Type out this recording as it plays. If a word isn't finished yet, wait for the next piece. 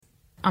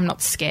I'm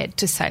not scared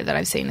to say that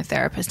I've seen a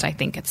therapist. I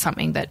think it's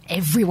something that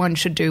everyone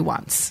should do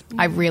once.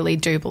 I really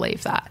do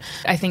believe that.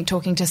 I think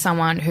talking to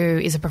someone who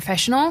is a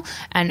professional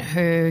and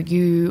who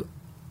you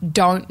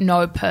don't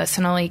know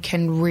personally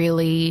can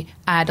really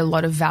add a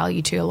lot of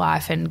value to your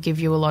life and give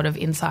you a lot of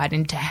insight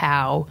into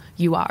how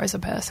you are as a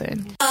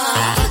person.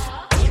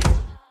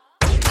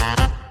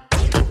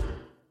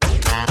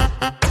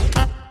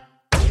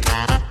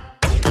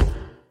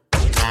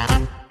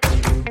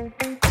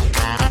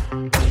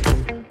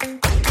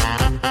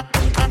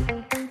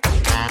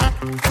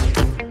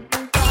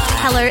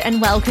 Hello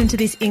and welcome to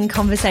this In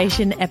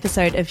Conversation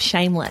episode of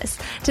Shameless.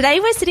 Today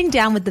we're sitting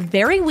down with the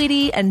very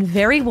witty and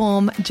very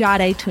warm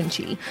Jade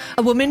Tunchi,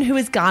 a woman who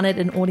has garnered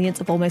an audience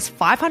of almost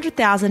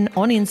 500,000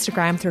 on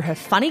Instagram through her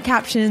funny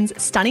captions,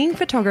 stunning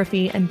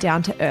photography and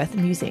down-to-earth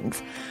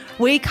musings.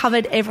 We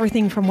covered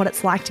everything from what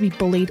it's like to be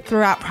bullied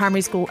throughout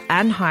primary school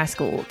and high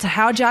school to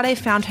how Jade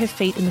found her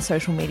feet in the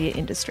social media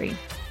industry.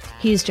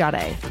 Here's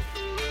Jade.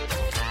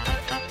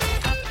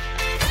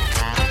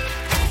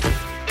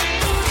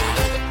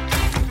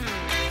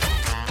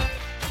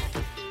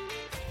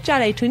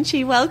 Jade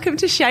Tunchi, welcome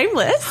to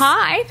Shameless.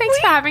 Hi, thanks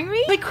for having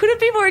me. We couldn't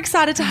be more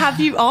excited to have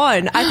you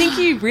on. I think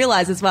you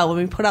realise as well when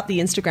we put up the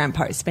Instagram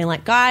post, being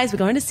like, guys, we're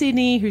going to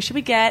Sydney, who should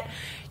we get?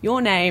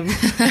 Your name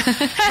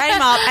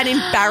came up an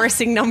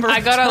embarrassing number of I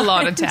got times. a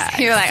lot of tags.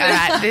 You're like, all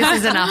right, this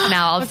is enough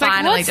now. I'll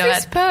finally do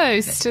What's it.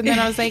 this post? And then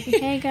I was like,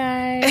 hey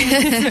guys.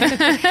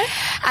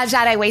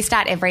 Jade, we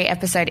start every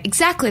episode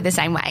exactly the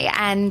same way.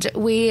 And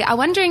we are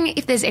wondering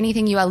if there's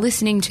anything you are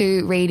listening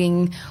to,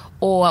 reading,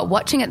 or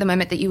watching at the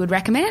moment that you would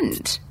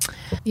recommend.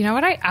 You know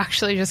what I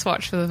actually just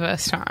watched for the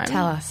first time?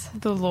 Tell us.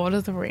 The Lord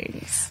of the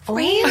Rings.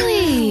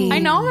 Really? I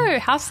know.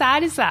 How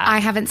sad is that? I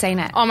haven't seen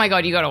it. Oh my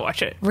God, you got to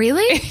watch it.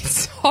 Really?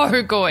 It's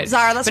so good.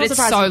 Zara, that's but not it's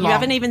surprising. so You long.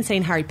 haven't even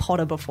seen Harry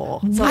Potter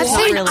before. So I've it's not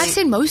seen, really... I've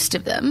seen most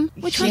of them.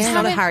 Which She's ones not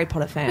a haven't- Harry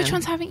Potter fan. Which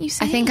ones haven't you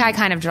seen? I think I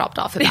kind of dropped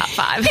off about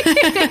 5.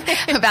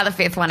 About the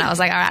 5th one, I was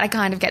like, all right, I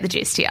kind of get the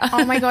gist here.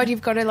 Oh my God,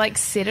 you've got to like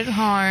sit at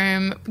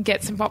home,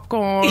 get some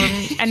popcorn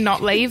and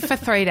not leave for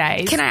 3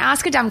 days. Can I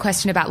ask a dumb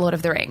question about Lord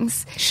of the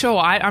Rings?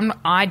 Sure,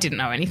 I didn't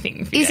know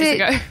anything a few Is days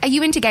it? ago. Are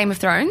you into Game of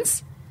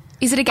Thrones?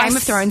 Is it a Game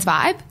of Thrones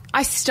vibe?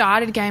 I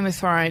started Game of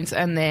Thrones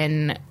and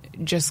then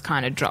just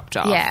kind of dropped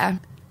off. Yeah.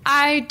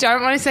 I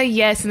don't want to say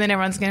yes and then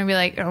everyone's going to be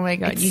like, oh my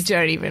God, you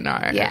don't even know.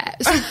 Yeah.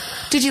 So,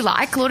 did you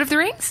like Lord of the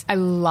Rings? I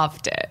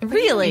loved it.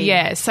 Really?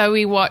 Yeah. So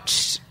we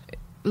watched,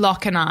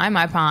 Locke and I,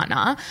 my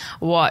partner,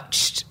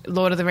 watched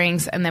Lord of the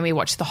Rings and then we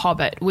watched The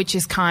Hobbit, which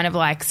is kind of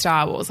like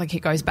Star Wars, like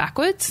it goes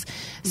backwards.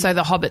 So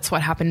The Hobbit's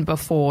what happened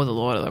before The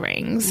Lord of the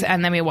Rings.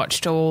 And then we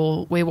watched,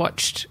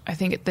 I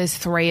think there's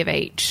 3 of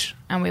each,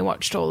 and we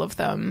watched all of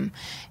them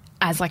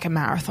as like a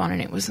marathon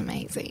and it was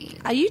amazing.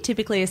 Are you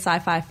typically a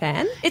sci-fi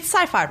fan? It's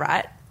sci-fi,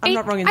 right? I'm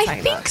not wrong in I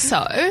saying think that.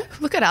 so.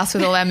 Look at us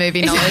with all our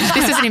movie knowledge.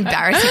 This is an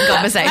embarrassing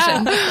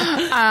conversation.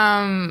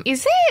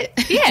 Is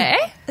it? Yeah.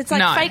 It's like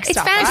No. fake It's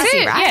stuff, fantasy,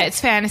 right? right? Yeah,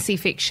 it's fantasy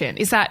fiction.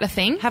 Is that a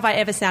thing? Have I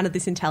ever sounded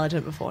this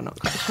intelligent before? Not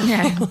quite.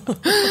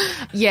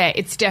 Yeah,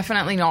 it's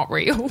definitely not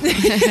real.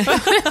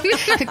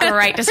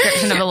 Great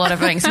description of a lot of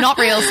things. Not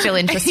real, still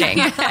interesting.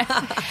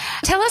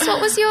 Tell us, what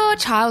was your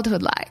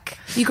childhood like?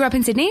 You grew up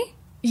in Sydney?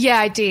 Yeah,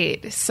 I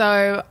did.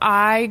 So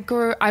I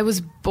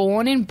was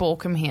born in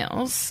Baulkham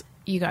Hills.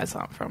 You guys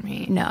aren't from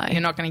here. No.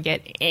 You're not going to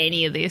get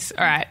any of this.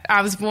 All right.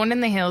 I was born in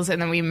the hills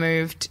and then we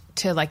moved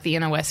to like the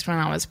inner west when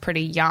I was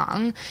pretty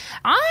young.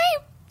 I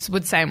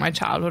would say my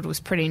childhood was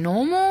pretty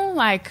normal.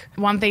 Like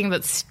one thing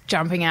that's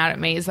jumping out at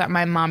me is that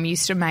my mum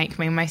used to make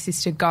me and my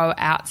sister go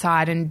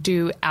outside and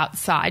do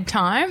outside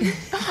time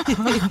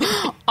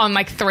on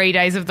like 3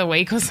 days of the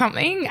week or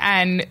something,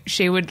 and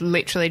she would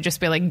literally just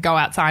be like, go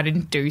outside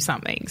and do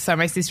something. So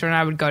my sister and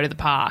I would go to the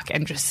park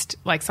and just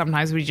like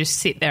sometimes we'd just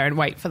sit there and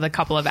wait for the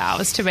couple of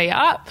hours to be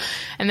up,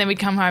 and then we'd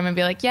come home and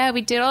be like, yeah,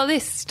 we did all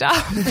this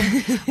stuff.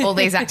 All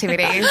these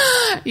activities.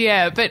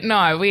 Yeah, but no,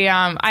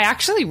 I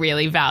actually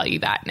really value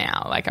that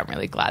now. Like I'm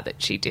really glad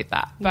that she did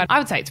that. But I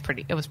would say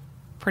it was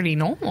pretty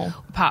normal,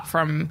 apart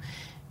from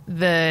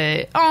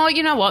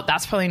you know what,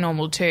 that's probably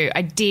normal too.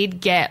 I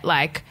did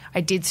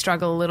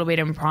struggle a little bit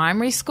in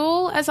primary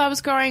school as I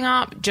was growing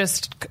up,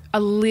 just a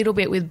little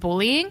bit with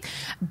bullying.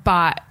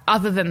 But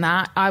other than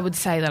that, I would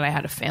say that I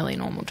had a fairly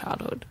normal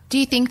childhood. Do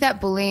you think that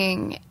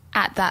bullying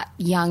at that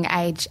young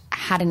age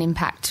had an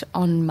impact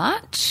on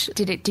much?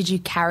 Did you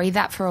carry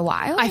that for a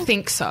while? I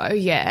think so,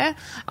 yeah.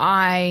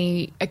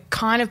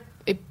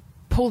 It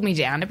pulled me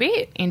down a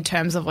bit in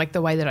terms of like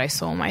the way that I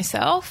saw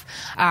myself.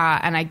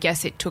 And I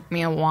guess it took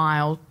me a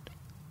while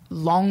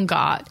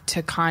longer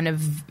to kind of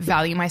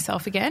value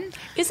myself again.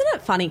 Isn't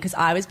it funny? Because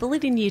I was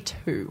bullied in year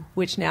 2,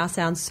 which now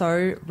sounds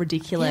so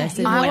ridiculous.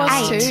 Yeah, I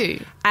was was 8.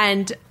 too.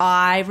 And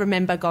I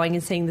remember going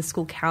and seeing the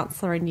school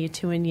counsellor in year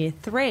 2 and year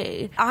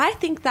 3. I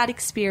think that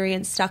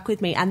experience stuck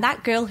with me. And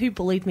that girl who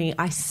bullied me,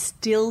 I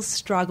still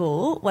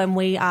struggle when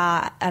we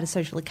are at a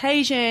social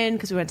occasion,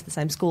 because we went to the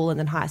same school and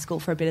then high school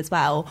for a bit as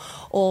well.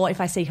 Or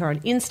if I see her on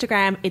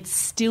Instagram, it's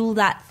still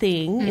that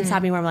thing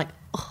inside me where I'm like,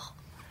 oh,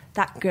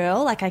 that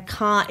girl, like I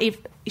can't...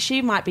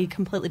 she might be a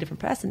completely different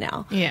person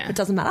now. Yeah. It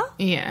doesn't matter?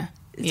 Yeah.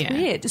 It's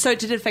weird. So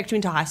did it affect you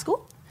into high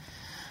school?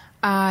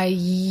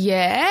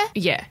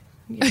 Yeah.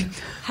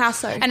 How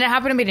so? And it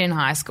happened a bit in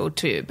high school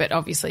too, but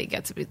obviously it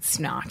gets a bit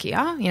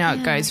snarkier. You know,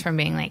 it goes from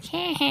being like,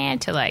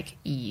 to like,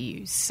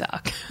 you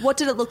suck. What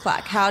did it look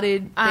like? How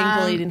did being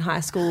bullied in high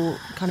school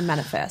kind of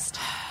manifest?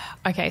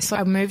 Okay, so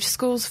I moved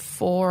schools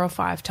 4 or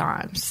 5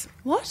 times.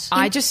 What?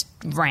 I just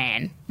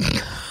ran.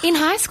 In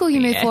high school,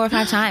 you moved 4 or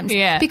 5 times?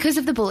 Yeah. Because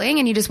of the bullying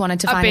and you just wanted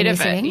to find a new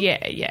thing?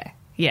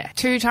 Yeah.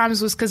 2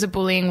 times was because of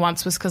bullying.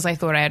 Once was because I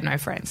thought I had no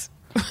friends.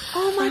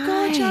 Oh my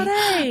God,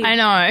 Jade. I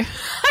know.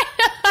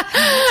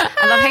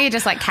 I love how you're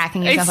just like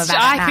cacking yourself about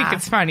it now. I think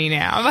it's funny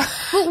now.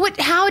 Well,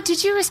 how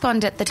did you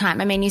respond at the time?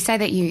 I mean, you say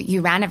that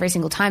you ran every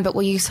single time, but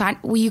were you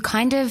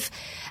kind of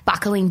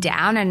buckling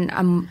down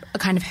and a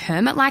kind of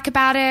hermit-like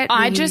about it?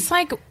 I just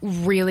like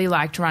really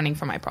liked running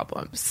from my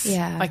problems.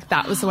 Yeah. Like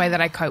that was the way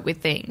that I cope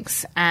with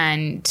things.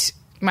 And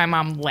my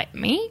mum let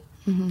me.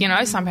 You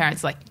know, some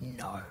parents are like,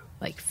 no,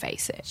 like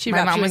face it.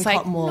 My mum was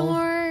like,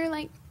 no,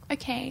 like,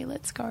 okay,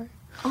 let's go.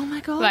 Oh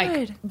my God.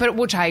 Like, but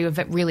which I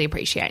really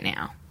appreciate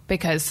now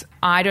because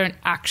I don't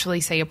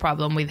actually see a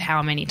problem with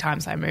how many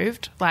times I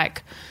moved.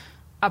 Like,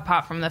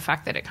 apart from the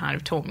fact that it kind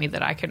of taught me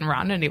that I can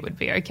run and it would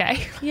be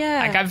okay.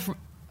 Yeah. Like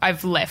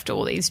I've left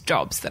all these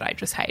jobs that I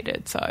just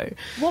hated. So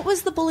what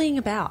was the bullying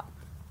about?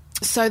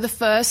 So the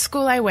first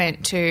school I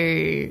went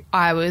to,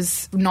 I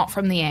was not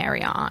from the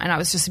area and I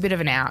was just a bit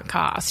of an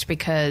outcast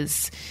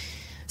because...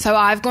 So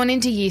I've gone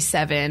into year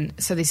 7,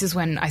 so this is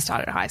when I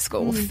started high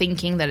school,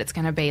 thinking that it's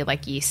going to be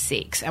like year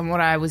 6. And what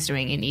I was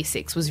doing in year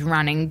 6 was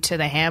running to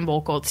the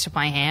handball courts to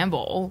play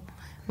handball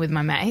with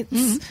my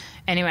mates.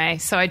 Anyway,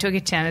 so I took a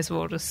tennis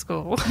ball to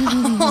school.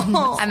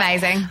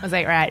 Amazing. I was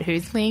like, right,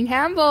 who's playing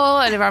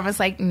handball? And everyone was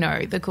like,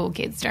 no, the cool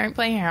kids don't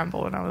play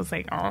handball. And I was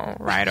like, oh,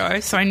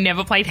 righto. So I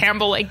never played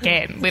handball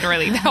again.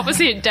 Literally, that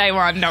was it, day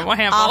 1, no more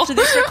handball. After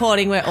this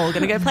recording, we're all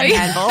going to go play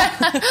handball.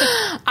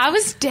 I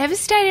was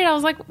devastated. I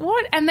was like,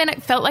 what? And then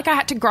it felt like I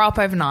had to grow up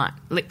overnight,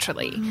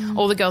 literally.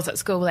 All the girls at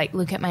school were like,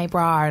 look at my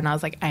bra. And I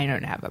was like, I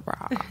don't have a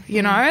bra.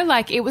 You know,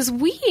 like it was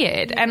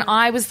weird. And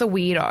I was the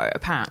weirdo,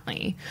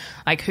 apparently,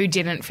 like who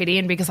didn't fit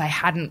in because I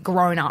hadn't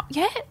grown up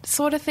yet,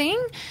 sort of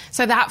thing.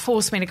 So that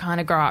forced me to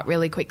kind of grow up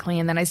really quickly.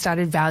 And then I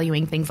started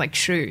valuing things like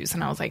shoes.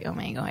 And I was like, oh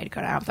my God, I've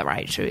got to have the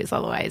right shoes.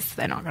 Otherwise,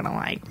 they're not going to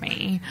like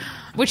me,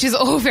 which is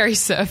all very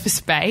surface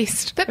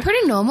based. But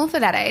pretty normal for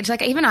that age.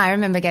 Like even I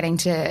remember getting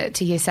to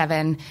year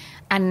 7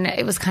 and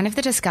it was kind of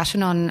the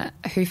discussion on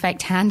who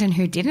faked tanned and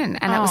who didn't.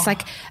 And it was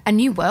like a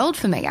new world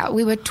for me.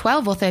 We were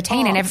 12 or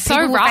 13 and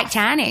people were fake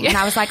tanning. And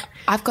I was like,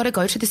 I've got to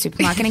go to the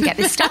supermarket and get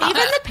this stuff. Even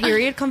the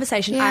period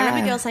conversation. I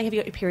remember girls saying, have you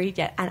got your period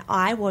yet? And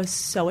I was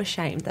so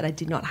ashamed that I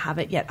did not have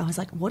it yet. I was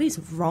like, what is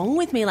wrong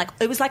with me? Like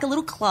it was like a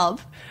little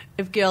club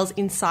of girls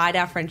inside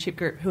our friendship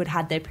group who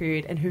had their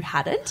period and who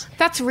hadn't.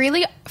 That's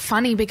really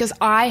funny because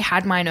I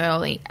had mine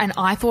early and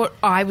I thought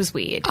I was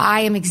weird.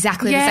 I am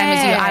exactly the same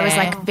as you. I was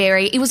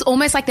like it was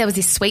almost like there was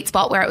this sweet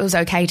spot where it was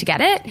okay to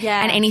get it.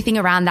 Yeah. And anything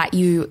around that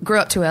you grew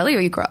up too early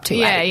or you grew up too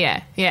late.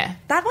 Yeah.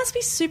 That must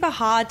be super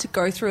hard to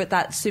go through at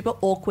that super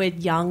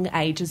awkward young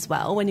age as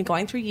well when you're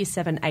going through year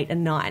 7, 8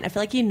 and 9. I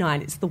feel like year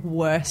 9 is the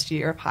worst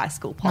year of high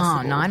school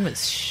possible. Oh, 9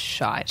 was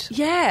shite.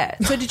 Yeah.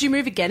 So did you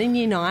move again in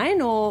year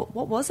 9 or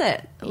what was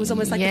it? It was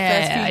almost like the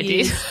first few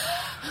years.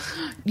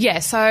 Yeah,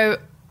 so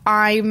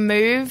I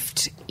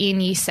moved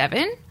in year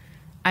 7.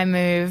 I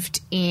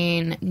moved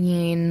in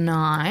year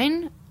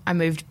 9. I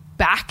moved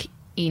back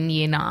in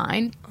year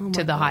 9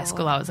 to the high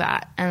school I was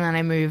at. And then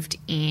I moved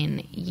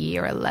in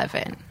year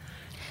 11.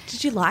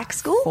 Did you like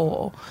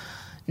school?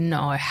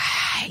 No, I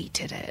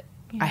hated it.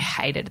 I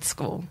hated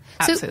school.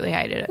 Absolutely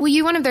hated it. Were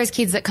you one of those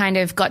kids that kind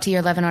of got to year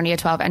 11 or year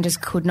 12 and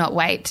just could not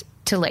wait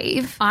to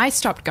leave? I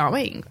stopped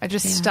going. I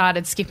just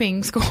started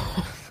skipping school,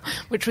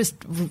 which was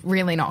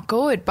really not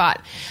good.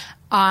 But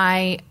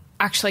I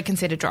actually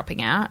considered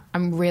dropping out.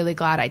 I'm really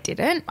glad I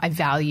didn't. I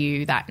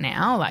value that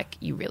now. Like,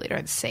 you really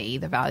don't see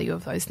the value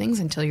of those things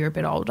until you're a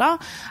bit older.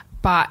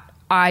 But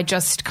I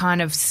just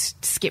kind of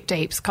skipped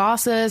heaps of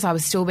classes. I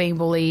was still being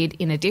bullied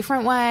in a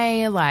different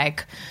way.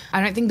 Like,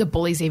 I don't think the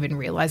bullies even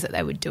realised that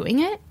they were doing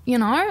it, you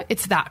know?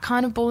 It's that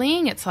kind of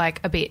bullying. It's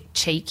like a bit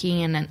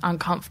cheeky and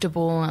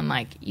uncomfortable and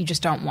like you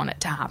just don't want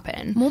it to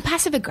happen. More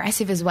passive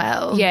aggressive as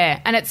well.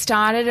 Yeah, and it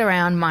started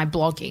around my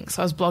blogging.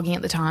 So I was blogging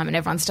at the time and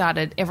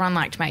everyone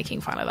liked making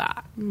fun of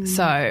that.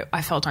 So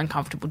I felt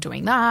uncomfortable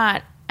doing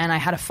that. And I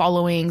had a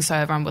following, so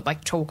everyone would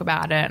like talk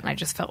about it. And I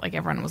just felt like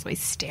everyone was always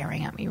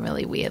staring at me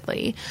really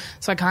weirdly.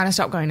 So I kind of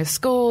stopped going to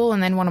school.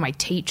 And then one of my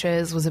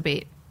teachers was a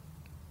bit,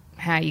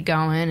 how you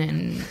going?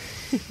 And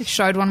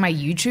showed one of my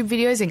YouTube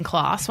videos in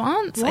class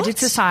once. What? I did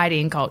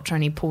society and culture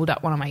and he pulled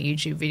up one of my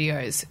YouTube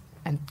videos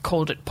and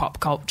called it pop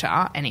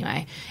culture.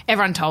 Anyway,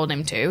 everyone told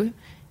him to.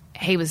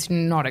 He was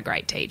not a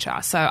great teacher.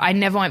 So I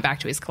never went back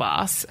to his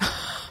class.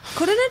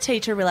 Couldn't a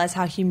teacher realise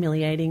how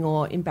humiliating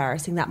or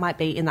embarrassing that might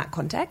be in that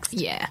context?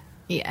 Yeah.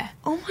 Yeah.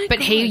 Oh my But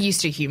God. he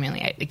used to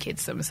humiliate the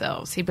kids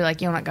themselves. He'd be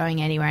like, you're not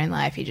going anywhere in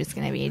life. You're just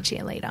going to be a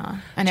cheerleader.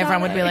 And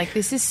everyone would be like,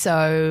 this is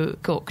so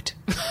cooked.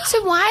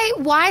 So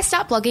why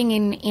start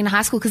blogging in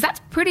high school? Because that's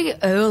pretty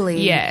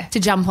early to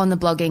jump on the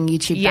blogging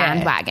YouTube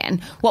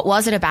bandwagon. What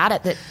was it about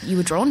it that you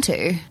were drawn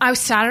to? I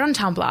started on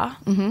Tumblr.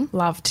 Mm-hmm.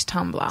 Loved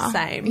Tumblr.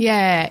 Same.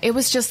 Yeah. It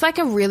was just like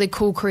a really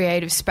cool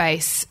creative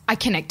space. I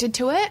connected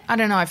to it. I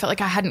don't know. I felt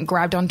like I hadn't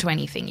grabbed onto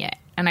anything yet.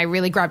 And I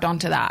really grabbed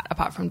onto that.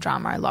 Apart from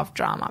drama, I love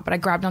drama. But I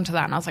grabbed onto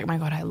that and I was like, oh my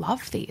God, I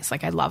love this.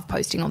 Like, I love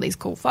posting all these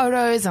cool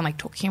photos and like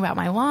talking about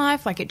my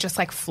life. Like, it just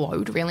like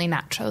flowed really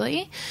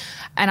naturally.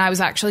 And I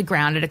was actually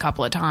grounded a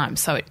couple of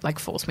times. So it like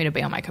forced me to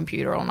be on my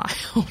computer all night,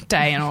 all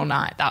day and all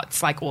night.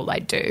 That's like all I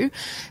do.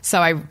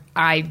 So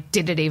I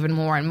did it even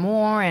more and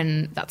more.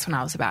 And that's when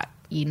I was about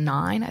year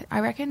 9, I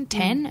reckon,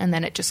 10. And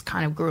then it just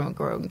kind of grew and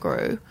grew and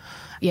grew.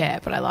 Yeah,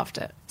 but I loved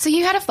it. So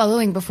you had a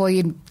following before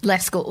you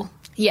left school?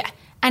 Yeah.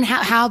 And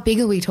how big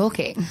are we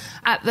talking?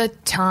 At the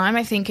time,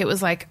 I think it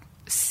was like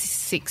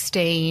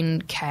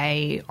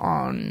 16K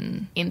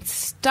on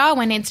Insta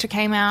when Insta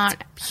came out.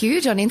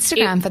 Huge on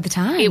Instagram for the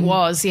time. It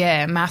was,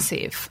 yeah,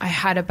 massive. I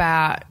had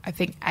about, I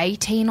think,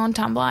 18 on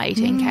Tumblr,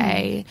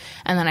 18K.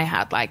 And then I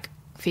had like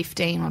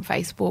 15 on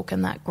Facebook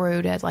and that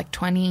grew to like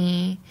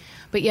 20.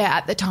 But yeah,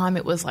 at the time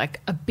it was like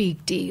a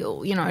big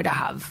deal, you know, to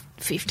have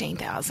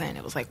 15,000.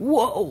 It was like,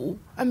 whoa,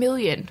 1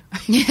 million.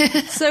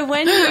 So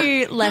when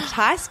you left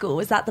high school,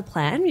 was that the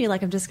plan? You're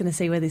like, I'm just going to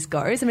see where this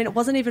goes? I mean, it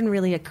wasn't even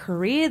really a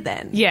career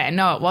then. Yeah,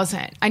 no, it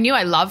wasn't. I knew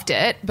I loved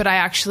it, but I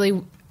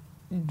actually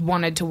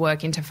wanted to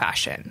work into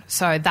fashion.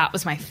 So that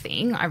was my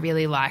thing. I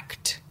really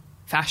liked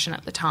fashion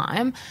at the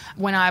time.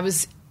 When I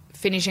was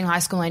finishing high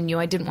school, I knew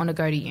I didn't want to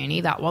go to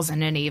uni. I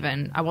wasn't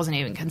even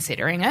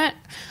considering it.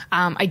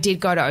 I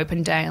did go to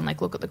open day and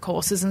like look at the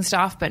courses and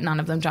stuff, but none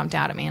of them jumped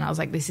out at me. And I was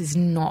like, this is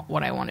not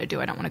what I want to do.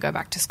 I don't want to go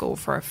back to school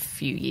for a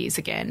few years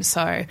again.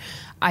 So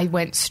I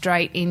went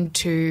straight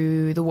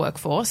into the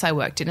workforce. I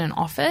worked in an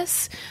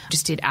office,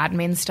 just did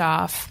admin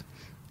stuff.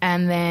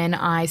 And then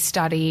I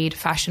studied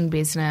fashion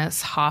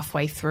business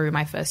halfway through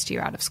my first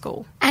year out of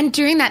school. And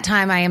during that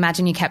time, I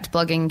imagine you kept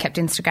blogging, kept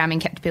Instagramming,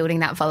 kept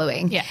building that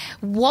following. Yeah.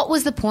 What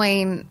was the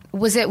point?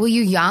 Were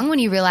you young when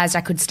you realised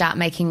I could start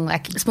making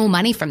like small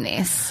money from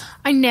this?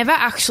 I never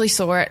actually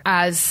saw it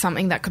as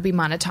something that could be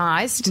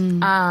monetized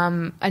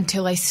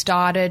until I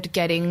started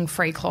getting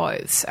free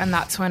clothes. And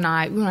that's when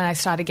I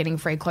started getting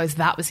free clothes,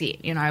 that was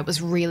it. You know, it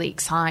was really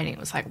exciting. It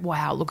was like,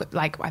 wow, look at,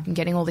 like, I've been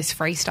getting all this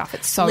free stuff.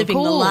 It's so Living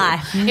cool. the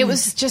life. It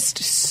was just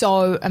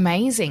so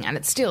amazing. And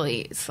it still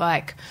is.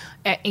 Like,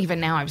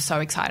 even now I'm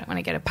so excited when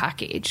I get a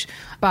package.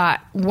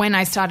 But when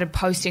I started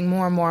posting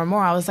more and more and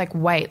more, I was like,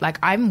 wait, like,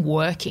 I'm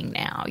working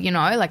now, you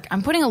know? Like,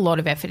 I'm putting a lot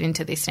of effort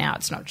into this now.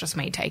 It's not just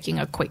me taking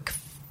a quick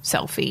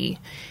selfie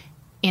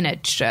in a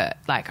shirt.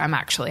 Like, I'm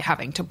actually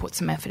having to put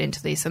some effort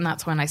into this. And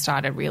that's when I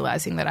started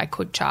realizing that I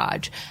could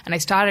charge. And I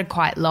started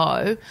quite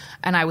low,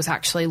 and I was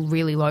actually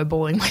really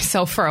lowballing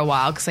myself for a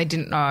while because I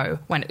didn't know,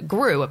 when it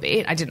grew a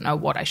bit, I didn't know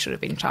what I should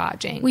have been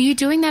charging. Were you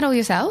doing that all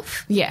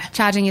yourself? Yeah.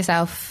 Charging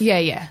yourself?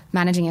 Yeah.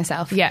 Managing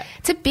yourself? Yeah.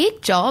 It's a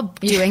big job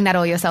doing that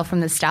all yourself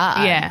from the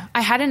start. Yeah.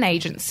 I had an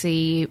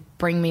agency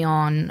bring me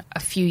on a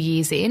few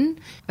years in.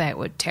 They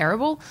were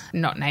terrible.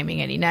 Not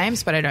naming any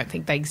names, but I don't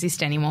think they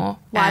exist anymore.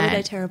 Why were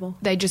they terrible?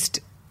 They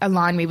just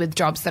aligned me with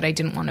jobs that I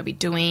didn't want to be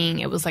doing.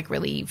 It was like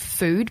really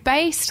food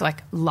based,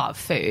 like love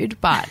food,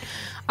 but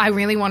I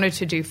really wanted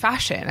to do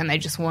fashion and they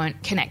just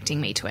weren't connecting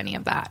me to any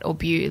of that, or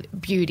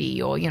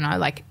beauty, or, you know,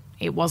 like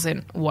it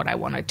wasn't what I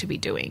wanted to be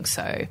doing.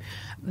 So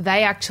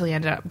they actually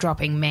ended up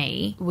dropping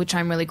me, which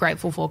I'm really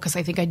grateful for because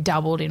I think I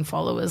doubled in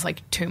followers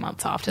like 2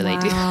 months after they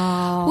did.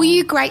 Were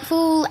you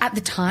grateful at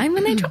the time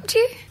when they dropped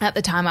you? At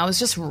the time, I was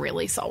just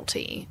really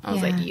salty. I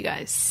was like, you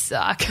guys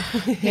suck.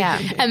 Yeah.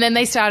 And then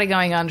they started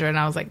going under and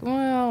I was like,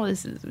 well,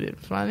 this is a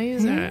bit funny,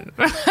 isn't it?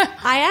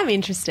 I am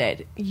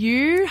interested.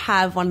 You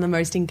have one of the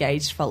most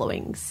engaged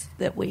followings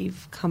that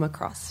we've come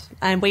across.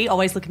 And we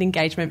always look at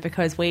engagement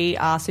because we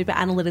are super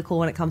analytical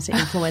when it comes to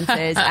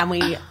influencers and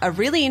we are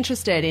really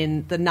interested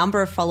in the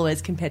number of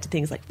followers compared to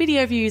things like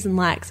video views and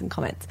likes and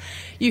comments.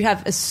 You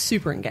have a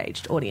super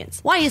engaged audience.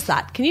 Why is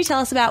that? Can you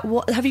tell us about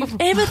what, have you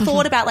ever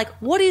thought about, like,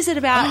 what is it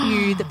about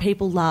you that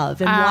people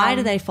love and why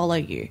do they follow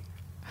you?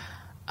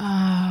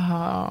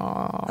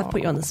 I've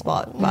put you on the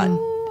spot, but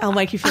I'll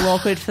make you feel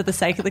awkward for the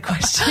sake of the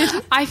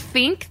question. I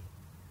think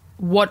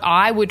what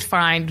I would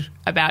find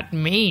about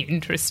me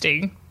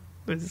interesting,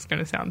 this is going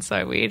to sound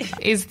so weird,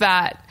 is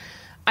that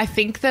I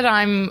think that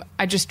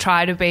I just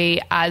try to be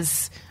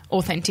as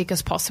authentic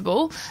as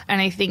possible.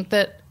 And I think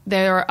that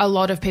there are a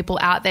lot of people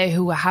out there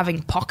who are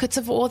having pockets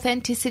of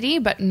authenticity,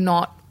 but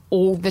not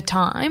all the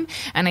time.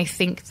 And I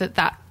think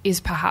that is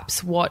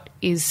perhaps what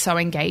is so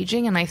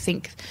engaging. And I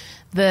think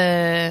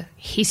the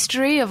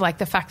history of like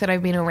the fact that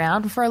I've been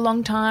around for a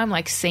long time,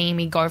 like seeing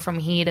me go from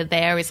here to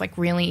there is like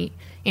really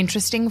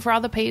interesting for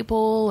other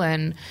people.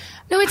 And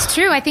no, it's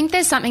true. I think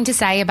there's something to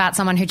say about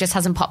someone who just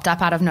hasn't popped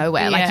up out of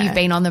nowhere. Like you've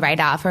been on the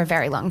radar for a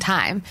very long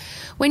time.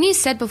 When you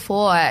said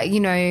before, you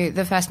know,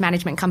 the first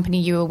management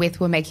company you were with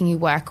were making you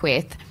work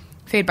with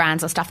food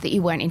brands or stuff that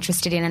you weren't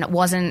interested in, and it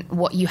wasn't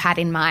what you had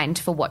in mind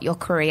for what your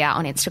career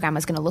on Instagram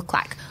was going to look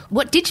like.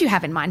 What did you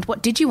have in mind?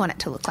 What did you want it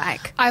to look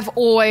like? I've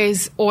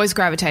always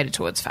gravitated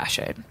towards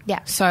fashion. Yeah.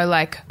 So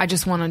like I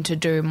just wanted to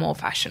do more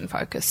fashion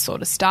focused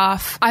sort of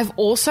stuff. I've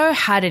also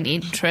had an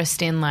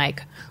interest in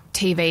like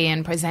TV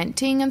and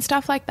presenting and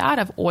stuff like that.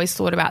 I've always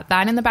thought about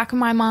that in the back of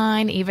my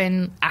mind,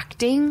 even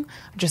acting.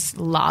 I just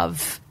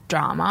love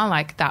drama.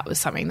 Like that was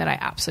something that I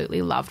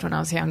absolutely loved when I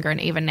was younger,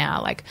 and even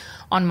now, like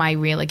on my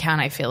real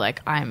account, I feel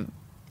like I'm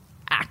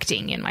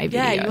acting in my videos.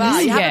 Yeah, you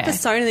are. You have a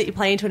persona that you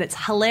play into, and it's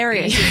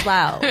hilarious as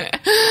well.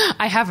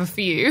 I have a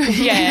few.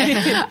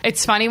 Yeah.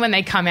 It's funny when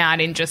they come out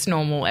in just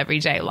normal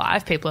everyday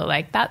life, people are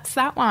like, that's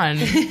that one.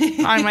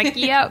 I'm like,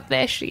 yep,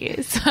 there she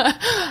is.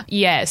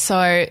 Yeah,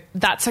 so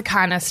that's the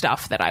kind of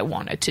stuff that I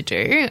wanted to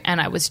do, and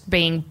I was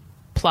being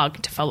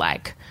plugged for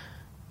like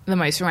the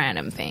most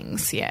random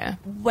things. Yeah.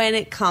 When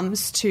it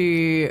comes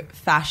to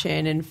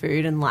fashion and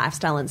food and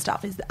lifestyle and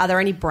stuff, are there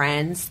any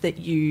brands that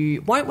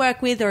you won't work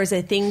with, or is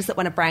there things that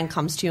when a brand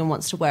comes to you and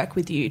wants to work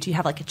with you, do you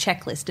have like a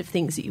checklist of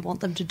things that you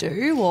want them to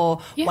do, or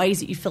ways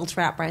that you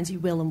filter out brands you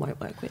will and won't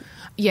work with?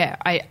 Yeah,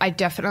 I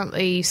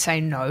definitely say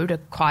no to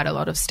quite a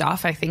lot of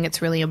stuff. I think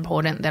it's really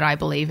important that I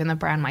believe in the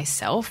brand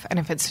myself, and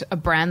if it's a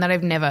brand that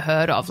I've never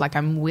heard of, like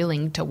I'm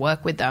willing to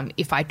work with them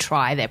if I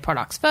try their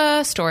products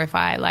first, or if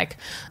I like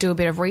do a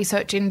bit of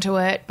research into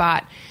it.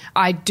 But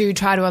I do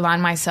try to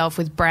align myself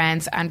with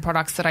brands and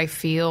products that I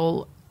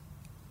feel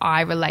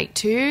I relate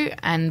to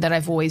and that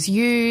I've always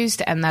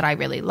used and that I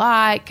really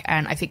like,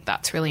 and I think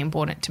that's really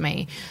important to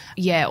me.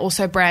 Yeah,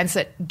 also brands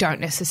that don't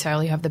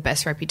necessarily have the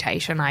best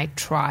reputation, I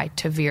try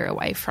to veer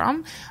away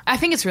from. I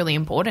think it's really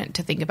important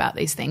to think about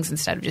these things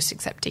instead of just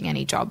accepting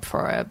any job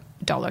for a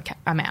dollar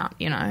amount,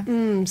 you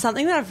know.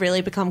 Something that I've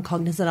really become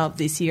cognizant of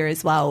this year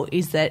as well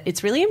is that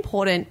it's really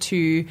important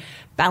to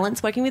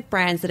balance working with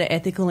brands that are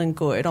ethical and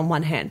good on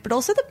one hand, but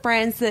also the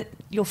brands that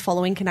your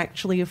following can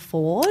actually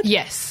afford.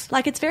 Yes.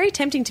 Like it's very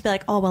tempting to be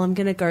like, oh, well, I'm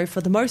going to go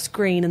for the most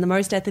green and the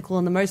most ethical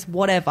and the most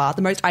whatever,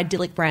 the most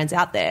idyllic brands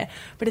out there.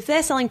 But if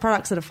they're selling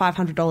products that are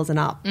 $500 and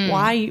up,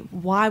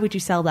 why would you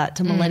sell that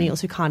to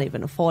millennials who can't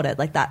even afford it?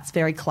 Like that's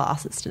very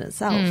classist in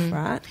itself,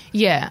 right?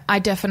 Yeah, I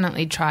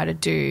definitely try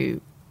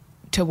to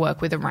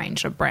work with a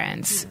range of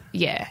brands.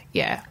 Yeah.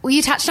 Well,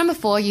 you touched on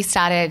before you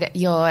started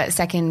your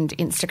second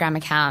Instagram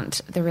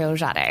account, The Real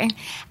Jade.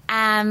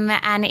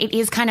 And it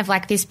is kind of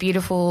like this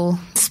beautiful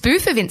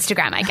spoof of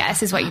Instagram, I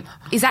guess, is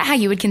that how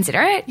you would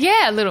consider it?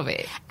 Yeah, a little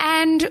bit.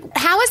 And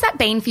how has that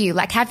been for you?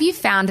 Like, have you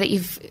found that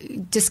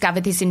you've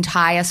discovered this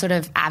entire sort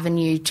of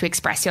avenue to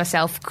express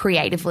yourself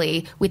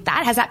creatively with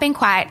that? Has that been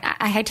quite,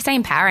 I hate to say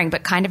empowering,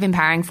 but kind of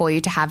empowering for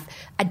you to have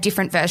a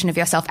different version of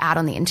yourself out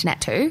on the internet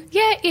too?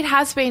 Yeah, it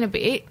has been a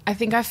bit. I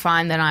think I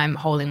find that I'm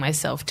holding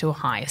myself to a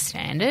higher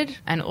standard,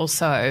 and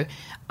also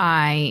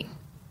I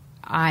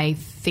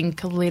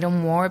think a little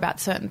more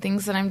about certain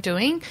things that I'm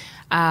doing,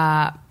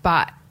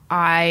 but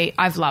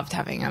I've loved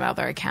having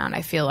another account.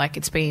 I feel like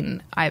it's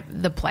been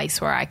the place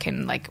where I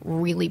can like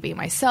really be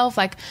myself.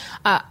 Like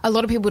a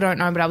lot of people don't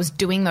know, but I was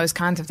doing those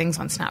kinds of things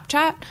on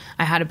Snapchat.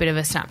 I had a bit of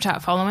a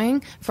Snapchat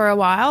following for a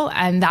while,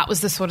 and that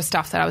was the sort of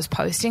stuff that I was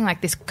posting,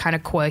 like this kind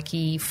of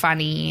quirky,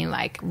 funny,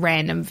 like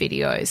random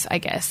videos, I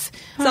guess.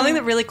 Something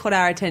that really caught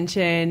our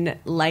attention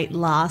late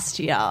last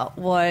year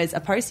was a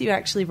post you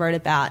actually wrote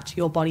about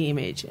your body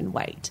image and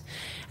weight.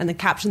 And the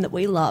caption that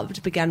we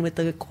loved began with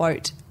the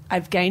quote,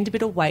 "I've gained a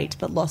bit of weight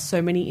but lost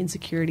so many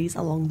insecurities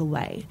along the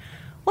way."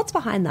 What's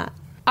behind that?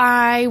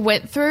 I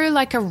went through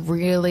like a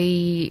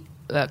really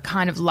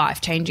kind of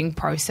life-changing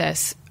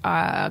process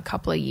a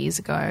couple of years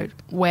ago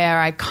where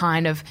I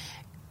kind of,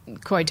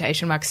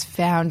 quotation marks,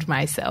 found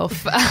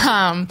myself.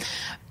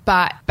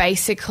 But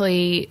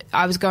basically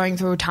I was going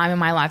through a time in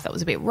my life that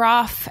was a bit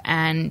rough,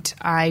 and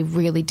I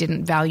really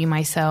didn't value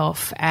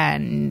myself,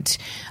 and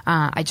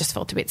I just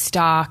felt a bit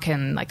stuck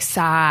and like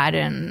sad,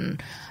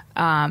 and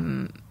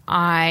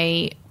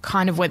I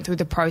kind of went through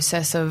the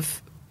process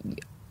of,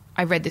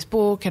 I read this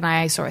book and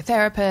I saw a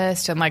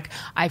therapist, and like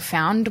I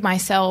found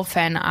myself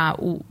and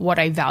what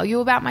I value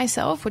about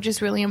myself, which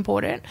is really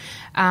important.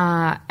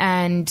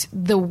 And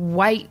the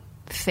weight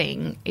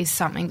thing is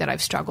something that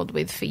I've struggled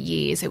with for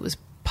years. It was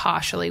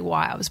partially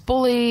why I was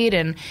bullied,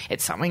 and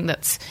it's something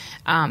that's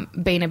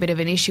been a bit of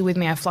an issue with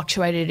me. I've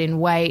fluctuated in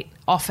weight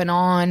off and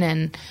on,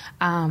 and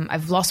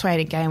I've lost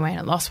weight and gained weight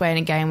and lost weight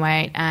and gained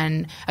weight,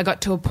 and I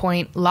got to a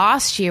point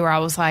last year where I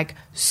was like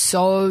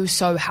so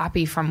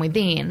happy from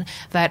within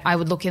that I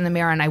would look in the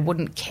mirror and I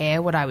wouldn't care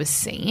what I was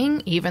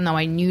seeing, even though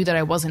I knew that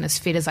I wasn't as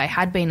fit as I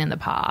had been in the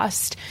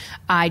past.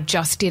 I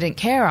just didn't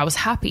care. I was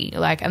happy,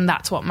 and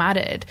that's what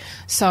mattered.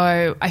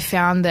 So I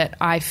found that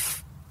I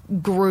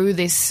grew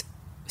this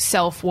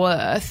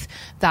self-worth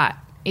that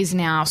is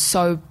now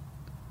so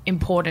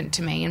important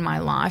to me in my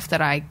life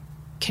that I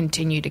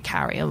continue to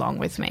carry along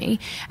with me.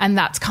 And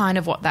that's kind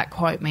of what that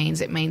quote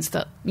means. It means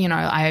that, you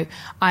know,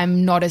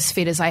 I'm not as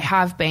fit as I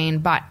have been,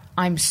 but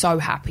I'm so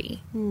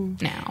happy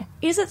now.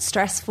 Is it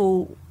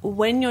stressful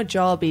when your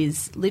job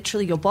is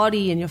literally your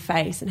body and your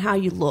face and how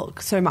you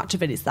look? So much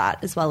of it is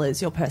that, as well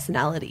as your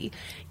personality.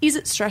 Is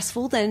it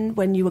stressful then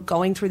when you were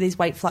going through these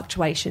weight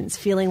fluctuations,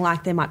 feeling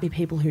like there might be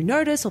people who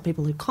notice or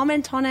people who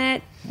comment on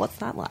it? What's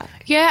that like?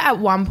 Yeah, at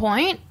one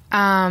point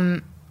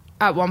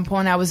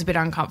I was a bit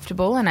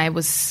uncomfortable, and I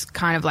was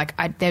kind of like,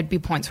 there'd be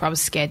points where I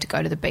was scared to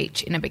go to the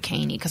beach in a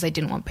bikini because I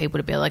didn't want people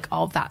to be like,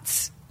 oh,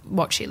 that's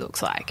what she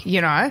looks like,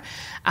 you know,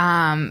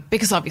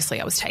 because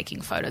obviously I was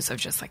taking photos of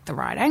just like the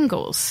right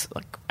angles,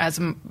 like as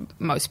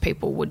most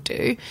people would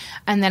do.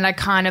 And then I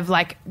kind of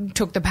like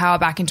took the power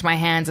back into my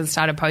hands and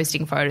started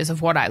posting photos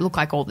of what I look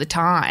like all the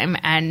time.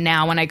 And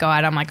now when I go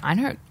out, I'm like, I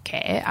don't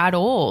care at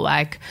all.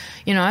 Like,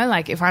 you know,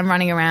 like if I'm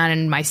running around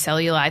and my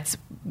cellulite's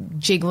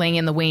jiggling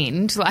in the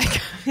wind, like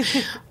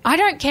I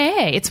don't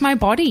care. It's my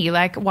body.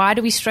 Like, why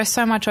do we stress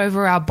so much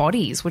over our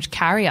bodies which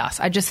carry us?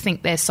 I just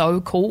think they're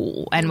so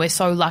cool and we're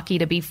so lucky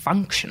to be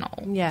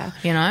functional. Yeah.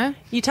 You know?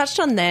 You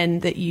touched on then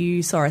that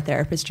you saw a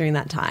therapist during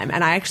that time,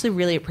 and I actually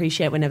really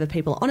appreciate whenever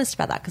people are honest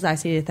about that, because I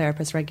see a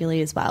therapist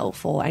regularly as well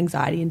for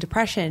anxiety and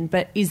depression.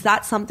 But is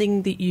that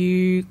something that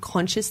you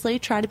consciously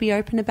try to be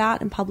open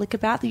about and public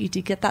about, that you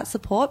did get that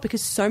support?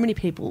 Because so many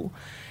people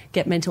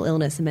get mental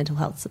illness and mental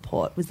health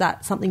support. Was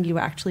that something you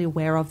were actually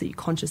aware of that you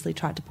consciously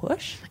tried to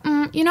push?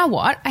 You know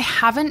what? I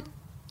haven't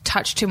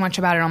touched too much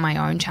about it on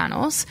my own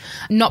channels,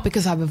 not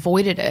because I've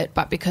avoided it,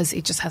 but because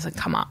it just hasn't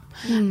come up.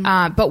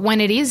 But when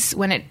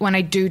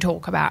I do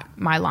talk about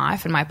my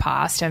life and my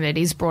past and it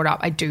is brought up,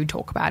 I do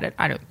talk about it.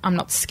 I'm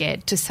not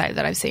scared to say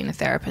that I've seen a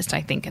therapist.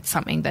 I think it's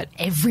something that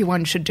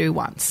everyone should do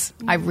once.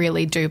 I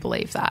really do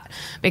believe that,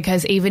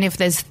 because even if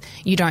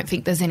you don't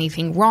think there's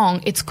anything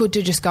wrong, it's good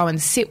to just go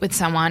and sit with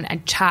someone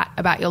and chat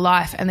about your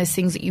life, and there's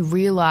things that you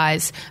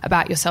realise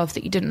about yourself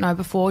that you didn't know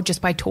before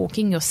just by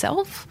talking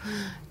yourself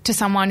to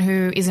someone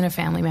who isn't a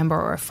family member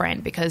or a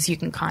friend, because you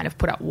can kind of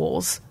put up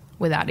walls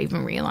without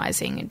even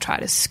realising and try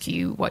to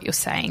skew what you're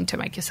saying to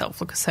make yourself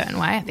look a certain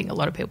way. I think a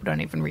lot of people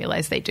don't even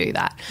realise they do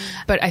that.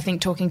 But I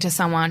think talking to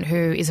someone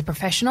who is a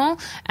professional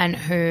and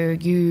who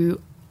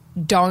you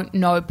don't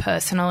know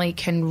personally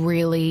can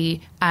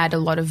really add a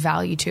lot of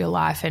value to your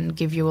life and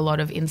give you a lot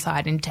of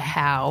insight into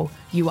how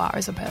you are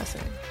as a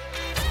person.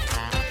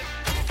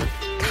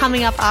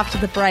 Coming up after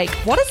the break,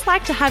 what it's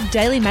like to have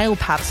Daily Mail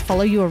paps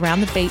follow you around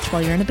the beach while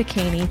you're in a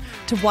bikini,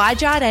 to why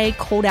Jade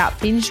called out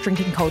binge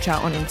drinking culture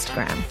on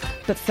Instagram.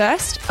 But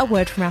first, a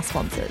word from our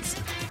sponsors.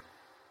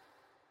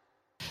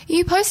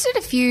 You posted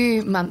a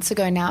few months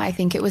ago now, I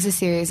think it was a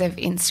series of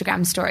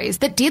Instagram stories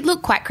that did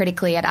look quite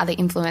critically at other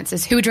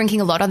influencers who were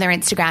drinking a lot on their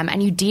Instagram,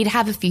 and you did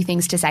have a few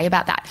things to say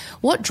about that.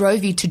 What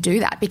drove you to do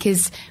that?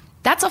 Because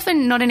that's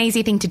often not an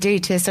easy thing to do,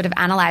 to sort of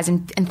analyse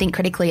and think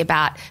critically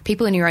about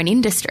people in your own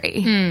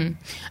industry.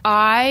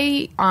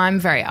 I'm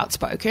very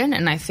outspoken,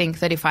 and I think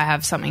that if I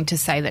have something to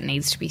say that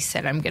needs to be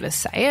said, I'm going to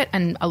say it,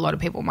 and a lot of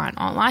people might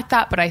not like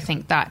that, but I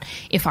think that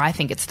if I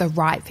think it's the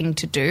right thing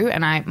to do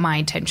and my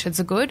intentions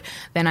are good,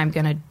 then I'm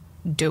going to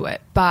do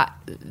it. But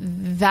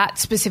that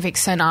specific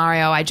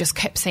scenario, I just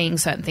kept seeing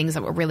certain things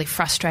that were really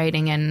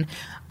frustrating, and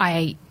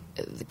I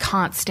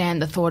can't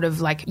stand the thought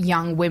of like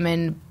young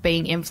women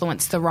being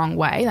influenced the wrong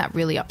way. That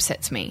really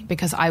upsets me,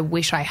 because I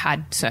wish I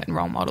had certain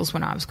role models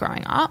when I was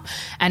growing up,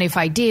 and if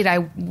I did, I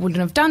wouldn't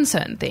have done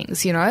certain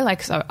things, you know,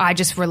 like, so I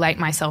just relate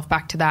myself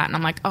back to that, and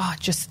I'm like, oh,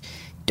 just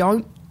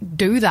don't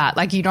do that.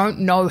 Like, you don't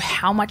know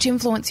how much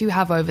influence you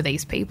have over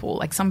these people.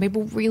 Like, some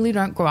people really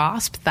don't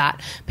grasp that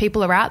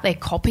people are out there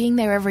copying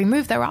their every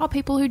move. There are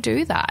people who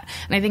do that,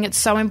 and I think it's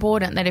so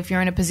important that if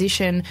you're in a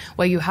position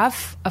where you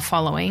have a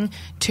following,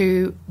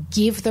 to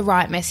give the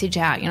right message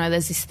out. You know,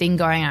 there's this thing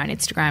going on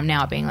Instagram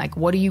now being like,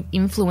 what are you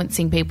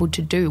influencing people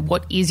to do?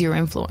 What is your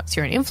influence?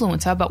 You're an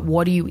influencer, but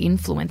what are you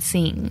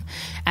influencing?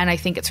 And I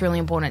think it's really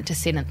important to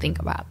sit and think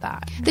about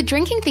that. The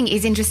drinking thing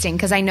is interesting,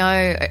 because I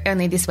know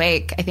only this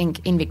week, I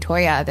think in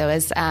Victoria, there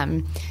was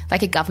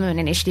like a government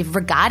initiative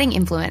regarding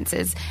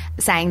influencers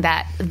saying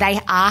that they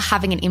are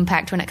having an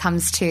impact when it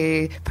comes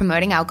to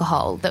promoting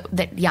alcohol,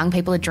 that young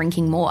people are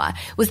drinking more.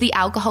 Was the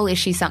alcohol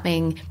issue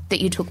something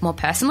that you took more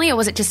personally, or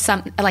was it just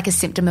like a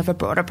symptom of a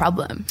broader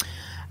problem?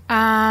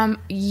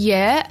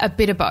 Yeah, a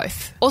bit of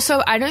both.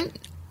 Also,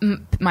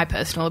 my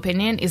personal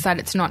opinion is that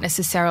it's not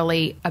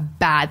necessarily a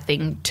bad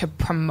thing to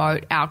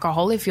promote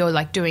alcohol if you're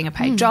like doing a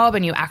paid job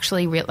and you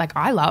actually like,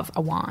 I love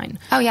a wine.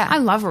 Oh yeah, I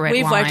love a red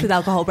wine. We've worked with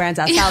alcohol brands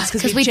ourselves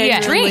because we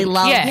genuinely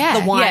love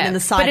the wine and the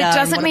cider. But it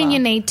doesn't mean you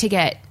need to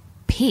get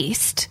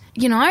pissed.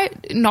 you know,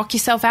 knock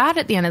yourself out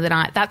at the end of the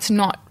night. That's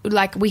not,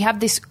 like, we have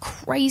this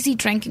crazy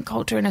drinking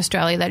culture in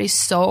Australia that is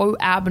so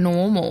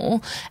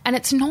abnormal, and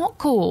it's not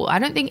cool. I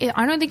don't think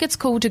it's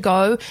cool to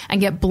go and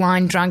get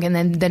blind drunk and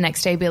then the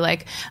next day be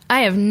like,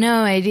 I have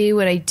no idea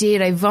what I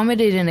did. I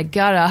vomited in a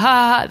gutter. Ha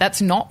ha.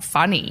 That's not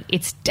funny.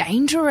 It's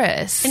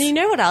dangerous. And you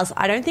know what else?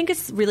 I don't think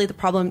it's really the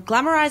problem.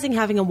 Glamorizing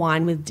having a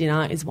wine with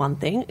dinner is one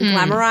thing.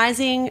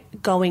 Glamorizing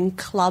going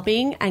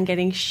clubbing and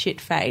getting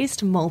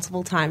shit-faced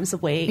multiple times a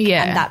week,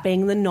 and that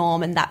being the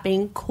norm and that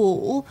being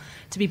cool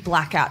to be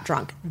blackout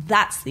drunk,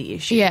 that's the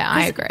issue. Yeah,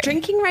 I agree.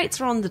 Drinking rates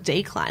are on the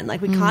decline.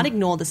 Like, we can't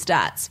ignore the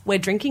stats. We're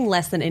drinking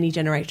less than any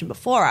generation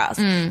before us.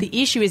 The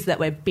issue is that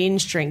we're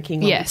binge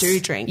drinking when we do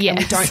drink, and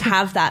we don't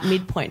have that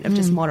midpoint of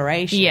just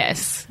moderation.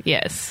 Yes.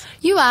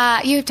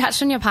 You've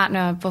touched on your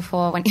partner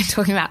before when you're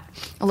talking about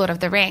Lord of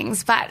the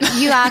Rings, but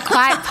you are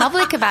quite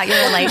public about your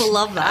relationship. I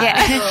love that.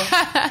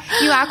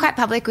 Yeah. You are quite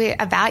public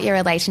about your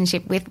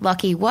relationship with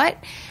Lockie.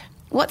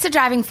 What's the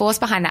driving force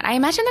behind that? I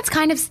imagine that's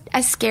kind of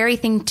a scary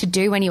thing to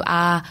do when you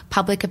are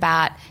public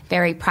about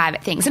very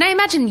private things. And I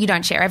imagine you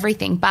don't share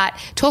everything, but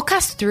talk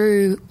us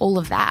through all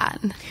of that.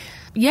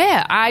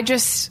 Yeah, I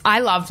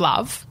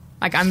love.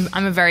 Like, I'm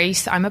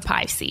a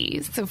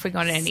Pisces. So if we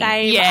got any,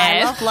 same.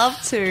 I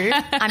love too.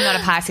 I'm not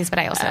a Pisces, but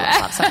I also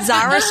love. So.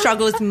 Zara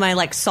struggles with my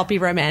like soppy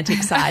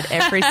romantic side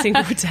every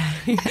single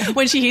day.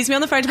 When she hears me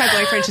on the phone to my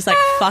boyfriend, she's like,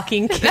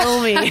 "Fucking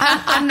kill me."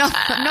 I'm not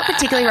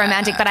particularly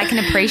romantic, but I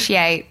can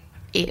appreciate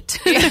it.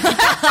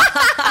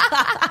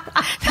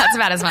 That's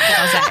about as much as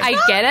I'll say.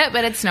 I get it,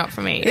 but it's not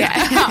for me.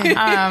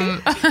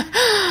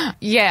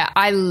 Yeah,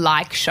 I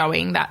like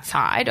showing that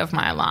side of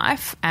my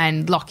life,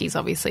 and Lockie's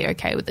obviously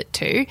okay with it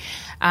too.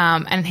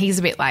 And he's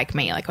a bit like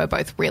me. Like, we're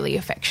both really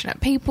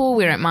affectionate people.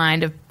 We don't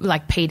mind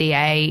like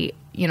PDA.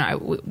 You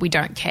know, we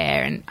don't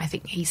care. And I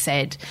think he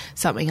said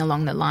something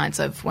along the lines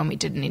of, when we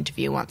did an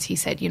interview once, he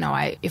said, you know,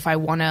 if I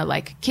want to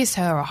like kiss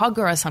her or hug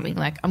her or something,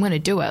 like, I'm going to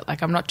do it.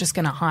 Like, I'm not just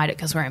going to hide it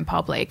because we're in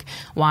public.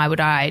 Why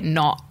would I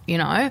not, you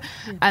know?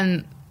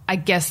 And I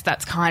guess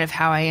that's kind of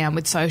how I am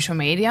with social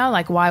media.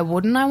 Like, why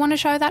wouldn't I want to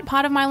show that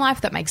part of my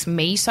life that makes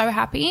me so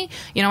happy?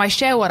 You know, I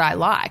share what I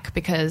like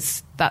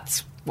because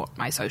that's what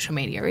my social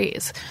media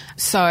is.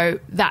 So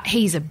that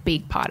he's a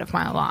big part of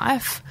my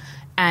life.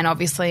 And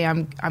obviously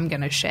I'm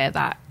going to share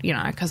that, you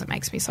know, because it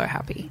makes me so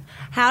happy.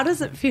 How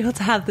does it feel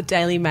to have the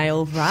Daily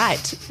Mail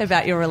write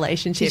about your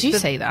relationship? Did you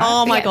see that?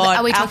 Oh, my God.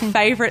 Are we our talking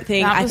favourite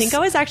thing. I think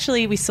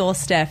we saw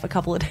Steph a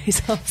couple of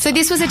days after. So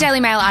this was a Daily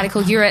Mail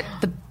article. You're at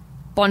the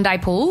Bondi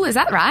Pool. Is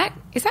that right?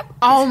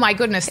 Oh my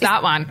goodness,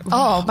 that one.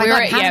 Oh my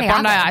God,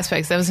 Bondi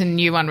Icebergs. There was a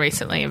new one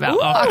recently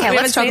about. Okay,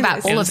 let's talk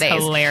about all of these.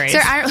 Hilarious.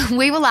 So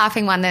we were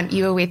laughing one that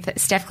you were with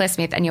Steph Claire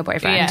Smith and your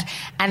boyfriend,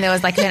 and there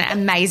was like an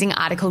amazing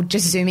article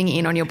just zooming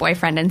in on your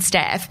boyfriend and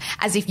Steph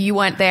as if you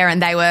weren't there and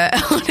they were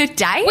on a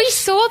date. We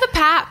saw the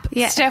pap.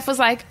 Yeah. Steph was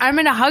like, "I'm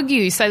going to hug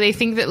you," so they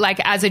think that, like,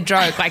 as a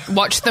joke, like,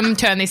 watch them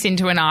turn this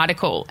into an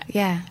article.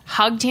 Yeah,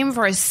 hugged him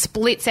for a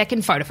split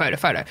second.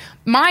 Photo.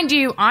 Mind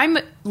you, I'm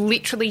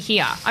literally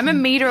here. I'm a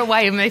meter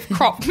away, and they've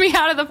cropped me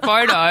out of the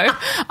photo.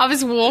 I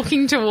was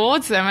walking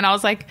towards them and I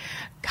was like,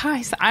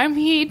 guys, I'm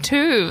here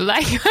too.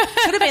 Like,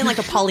 could have been like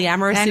a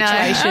polyamorous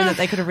situation that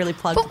they could have really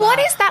plugged. But what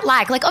is that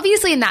like? Like,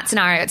 obviously in that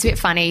scenario, it's a bit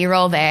funny. You're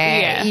all there.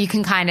 Yeah. You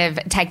can kind of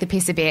take the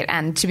piss a bit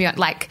and to be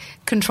like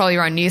control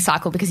your own news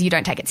cycle because you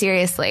don't take it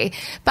seriously.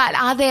 But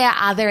are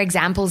there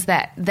examples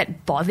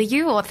that bother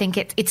you or think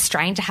it's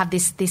strange to have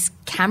this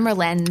camera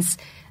lens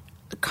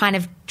kind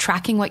of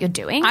tracking what you're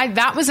doing?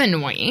 That was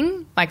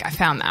annoying. Like, I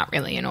found that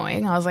really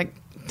annoying. I was like,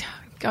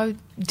 go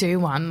do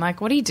one. Like,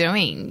 what are you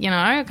doing? You know,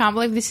 I can't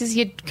believe this is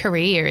your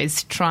career,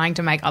 is trying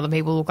to make other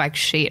people look like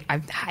shit. I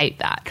hate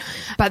that.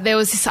 But there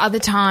was this other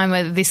time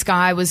where this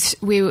guy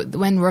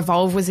when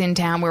Revolve was in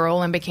town, we were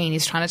all in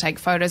bikinis trying to take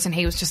photos, and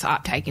he was just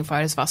up taking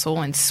photos of us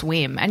all in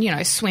swim. And, you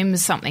know, swim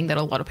is something that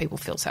a lot of people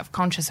feel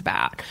self-conscious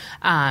about,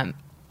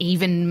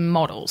 even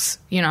models,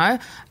 you know.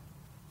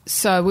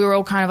 So we were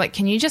all kind of like,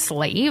 can you just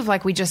leave?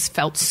 Like, we just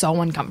felt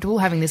so uncomfortable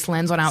having this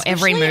lens on our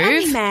every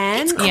move.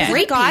 Man, it's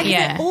creepy. Guys,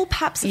 they're all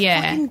paps are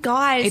fucking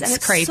guys. It's and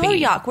it's creepy. So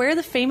yuck. Where are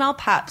the female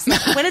paps?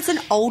 Like, when it's an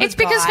older It's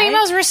because guy,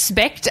 females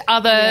respect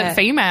other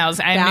females.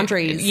 And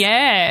boundaries.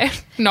 Yeah.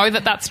 Know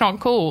that that's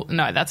not cool.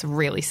 No, that's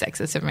really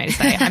sexist of me to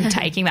say. I'm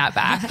taking that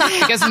back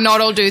because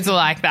not all dudes are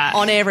like that.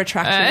 On-air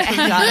retraction.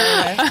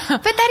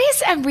 But that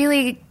is a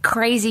really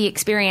crazy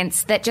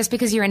experience that just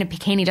because you're in a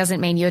bikini doesn't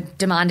mean you're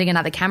demanding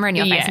another camera in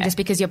your face, and just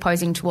because you're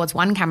posing towards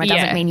one camera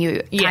doesn't mean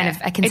you kind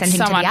of are consenting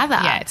to the other.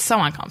 Yeah, it's so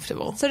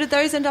uncomfortable. So did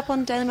those end up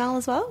on Daily Mail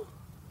as well?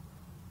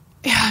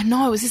 Yeah,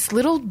 no, it was this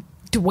little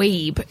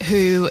dweeb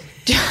who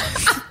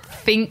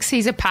thinks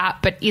he's a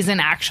pap but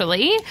isn't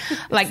actually.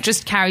 Like,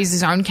 just carries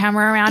his own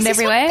camera around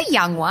everywhere. Is this the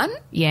young one?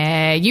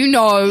 Yeah, you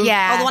know.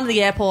 Yeah. Oh, the one at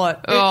the airport.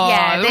 Oh,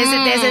 yeah,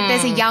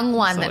 there's a young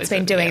one that's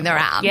been doing the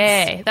rounds.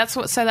 Yeah, that's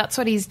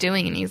what he's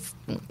doing, and he's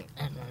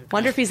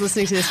Wonder if he's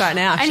listening to this right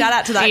now. Shout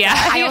out to that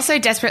guy. I also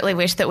desperately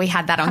wish that we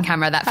had that on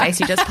camera, that face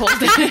you just pulled.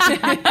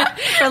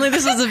 If only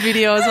this was a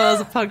video as well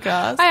as a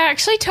podcast. I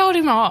actually told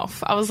him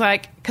off. I was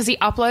like, because he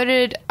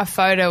uploaded a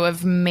photo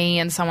of me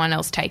and someone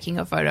else taking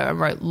a photo and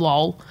wrote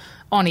lol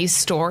on his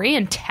story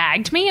and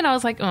tagged me, and I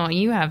was like, oh,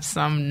 you have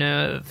some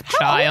nerve,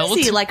 child. How old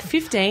is he? Like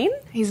 15?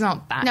 He's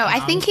not that No, young. I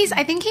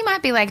think he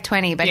might be like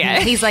 20, but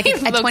he's like a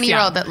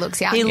 20-year-old that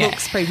looks young. He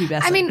looks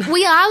prepubescent. I mean,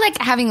 we are like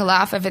having a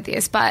laugh over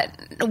this, but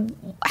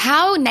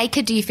how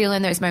naked do you feel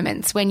in those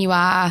moments when you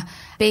are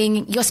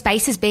your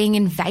space is being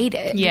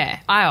invaded? Yeah.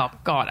 Oh,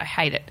 God, I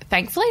hate it.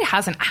 Thankfully, it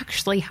hasn't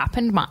actually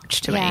happened much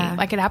to me.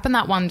 Like, it happened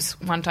that one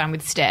time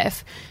with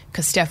Steph,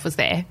 because Steph was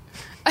there.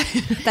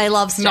 They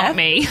love Steph. Not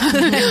me.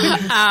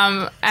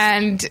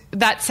 And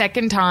that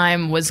second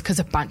time was because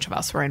a bunch of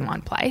us were in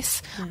one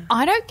place.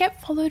 I don't get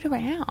followed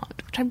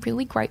around, which I'm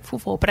really grateful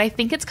for, but I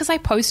think it's because I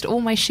post all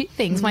my shit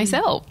things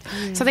myself.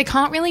 So they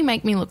can't really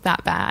make me look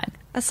that bad.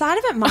 A side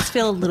of it must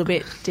feel a little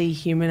bit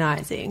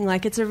dehumanizing.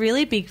 Like, it's a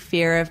really big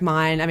fear of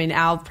mine. I mean,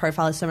 our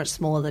profile is so much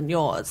smaller than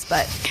yours,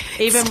 but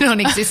even it's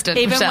non-existent,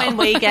 even Michelle. when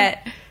we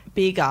get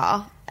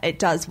bigger, it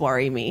does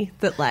worry me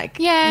that, like,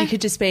 Yeah. you could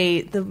just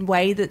be the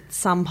way that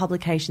some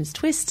publications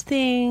twist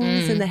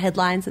things and the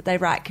headlines that they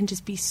write can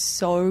just be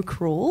so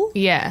cruel.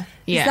 Yeah.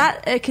 Is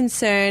that a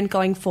concern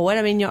going forward?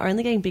 I mean, you're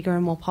only getting bigger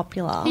and more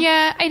popular.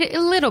 Yeah, a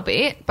little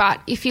bit,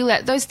 but if you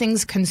let those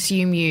things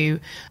consume you,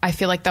 I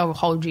feel like they'll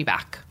hold you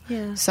back.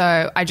 Yeah.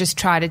 So I just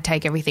try to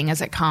take everything as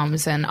it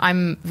comes, and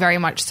I'm very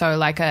much so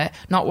like a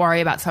not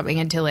worry about something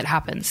until it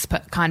happens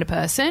kind of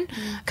person,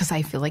 because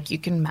I feel like you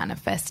can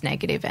manifest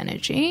negative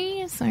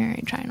energy, so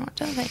try not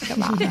to think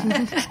about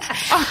it.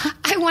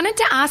 I wanted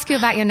to ask you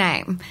about your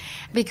name,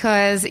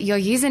 because your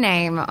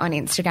username on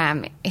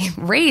Instagram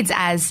reads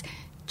as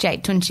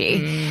Jade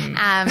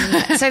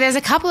Tunchi. So there's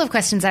a couple of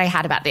questions that I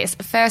had about this.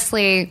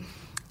 Firstly,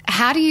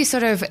 how do you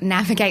sort of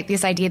navigate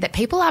this idea that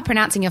people are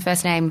pronouncing your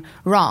first name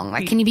wrong?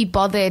 Like, can you be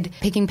bothered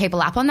picking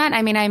people up on that?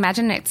 I mean, I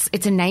imagine it's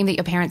a name that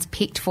your parents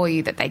picked for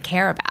you that they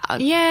care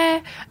about.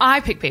 Yeah, I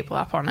pick people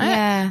up on it.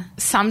 Yeah.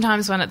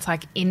 Sometimes when it's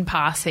like in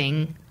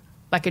passing,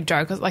 like a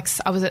joke, like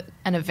I was at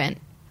an event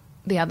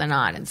the other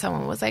night and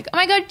someone was like, oh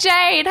my God,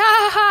 Jade, ha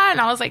ha ha. And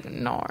I was like,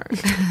 no,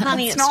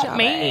 Honey, it's it's not Jade.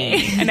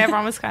 me. And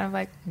everyone was kind of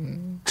like,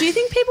 Do you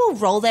think people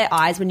roll their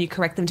eyes when you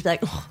correct them to be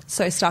like, oh,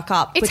 so stuck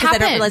up? It's because they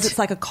don't happened. realize it's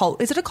like a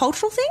cult. Is it a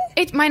cultural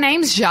thing? My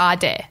name's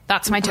Jade.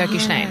 That's my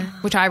Turkish name,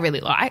 which I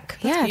really like.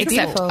 Yeah, it's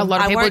except beautiful. a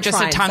lot of I people won't just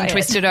try are and tongue say it.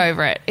 twisted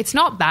over it. It's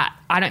not that.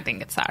 I don't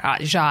think it's that.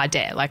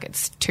 Jade. Like,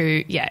 it's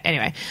too, yeah,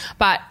 anyway.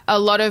 But a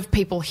lot of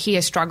people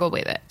here struggle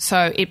with it.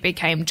 So it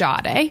became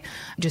Jade.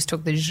 Just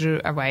took the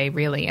j away,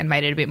 really, and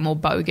made it a bit more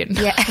bogan.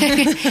 Yeah,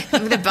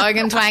 the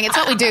bogan twang. It's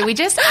what we do. We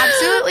just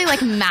absolutely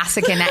like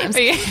massacre names.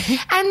 Yeah.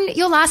 And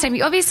your last name,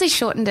 you obviously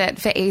shortened it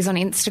for ease on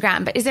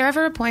Instagram, but is there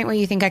ever a point where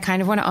you think I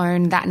kind of want to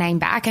own that name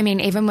back? I mean,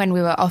 even when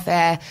we were off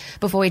air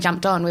before we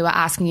jumped on, we were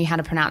asking you how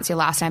to pronounce your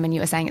last name and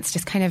you were saying it's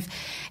just kind of,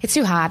 it's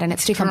too hard and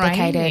it's too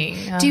complicated.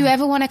 Draining. Do you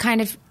ever want to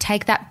kind of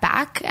take that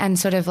back and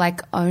sort of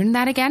like own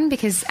that again?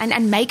 Because,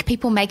 and make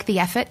people make the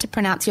effort to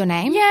pronounce your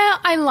name? Yeah,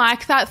 I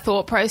like that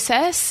thought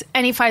process.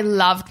 And if I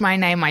loved my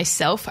name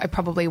myself, I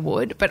probably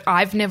would. But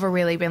I've never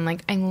really been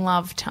like, I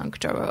love Tunk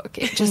Doruk.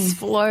 It just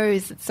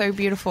flows. It's so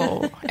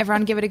beautiful.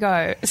 Everyone give it a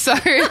go. So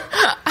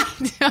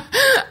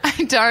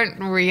I don't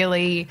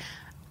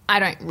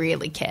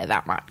really care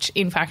that much.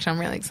 In fact, I'm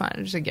really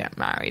excited to get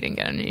married and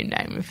get a new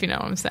name, if you know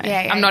what I'm saying.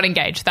 Yeah, yeah. I'm not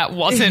engaged. That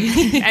wasn't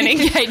an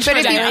engagement. But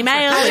if you,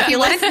 announcement.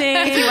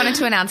 if you wanted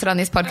to announce it on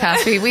this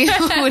podcast, we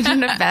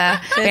wouldn't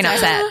have been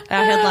upset.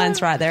 Our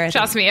headline's right there. I think.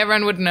 Trust me,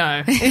 everyone would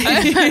know.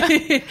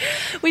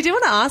 We do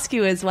want to ask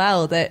you as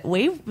well that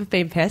we've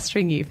been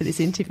pestering you for this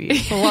interview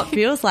for what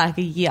feels like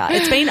a year.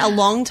 It's been a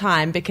long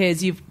time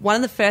because you've one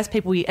of the first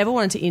people we ever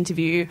wanted to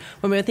interview.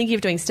 When we were thinking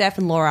of doing Steph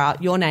and Laura,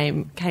 your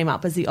name came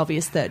up as the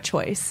obvious third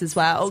choice as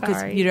well because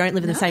Sorry. you don't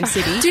live in the same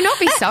city. Do not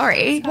be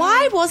sorry.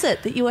 Why was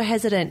it that you were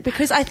hesitant?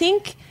 Because I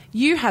think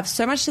you have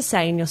so much to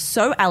say and you're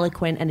so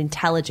eloquent and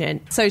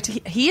intelligent. So to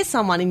hear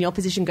someone in your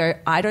position go,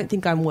 I don't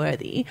think I'm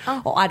worthy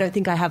or I don't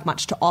think I have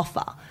much to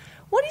offer.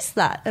 What is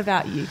that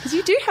about you? Because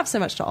you do have so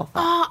much to offer.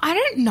 Oh, I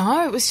don't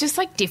know. It was just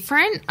like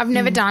different. I've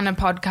never done a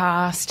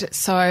podcast,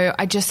 so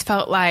I just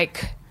felt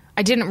like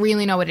I didn't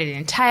really know what it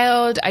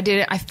entailed.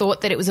 I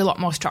thought that it was a lot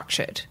more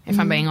structured, if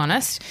I'm being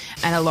honest,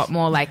 and a lot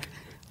more like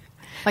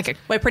a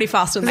We're pretty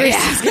fast on this.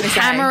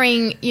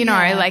 hammering,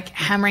 like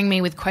hammering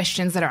me with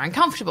questions that are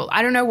uncomfortable.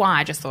 I don't know why.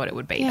 I just thought it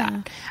would be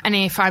that. And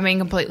if I'm being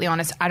completely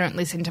honest, I don't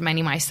listen to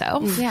many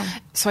myself. Yeah.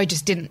 So I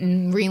just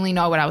didn't really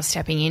know what I was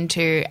stepping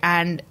into.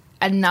 And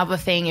another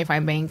thing, if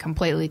I'm being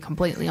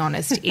completely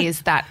honest,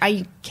 is that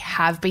I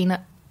have been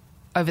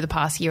over the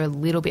past year a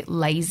little bit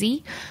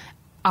lazy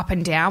up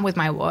and down with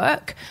my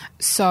work.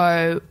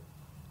 So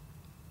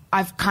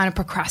I've kind of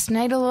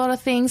procrastinated a lot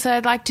of things that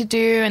I'd like to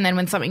do. And then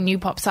when something new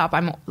pops up,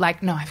 I'm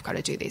like, no, I've got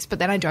to do this. But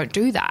then I don't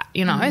do that,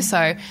 So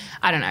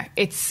I don't know.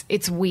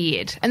 It's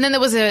weird. And then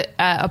there was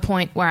a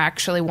point where I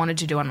actually wanted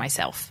to do it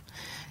myself.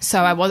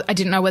 So I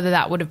didn't know whether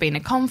that would have been a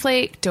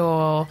conflict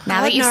or...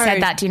 Now that you've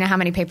said that, do you know how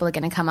many people are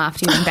going to come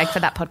after you and beg for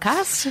that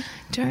podcast?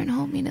 Don't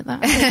hold me to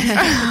that.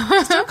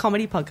 Let's do a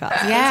comedy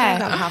podcast. Yeah.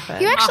 Let's make that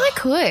happen. You actually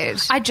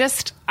could.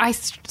 I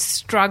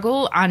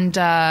struggle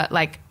under,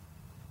 like,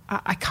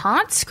 I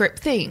can't script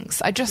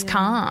things. I just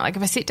can't. Like,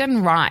 if I sit down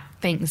and write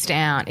things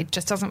down, it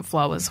just doesn't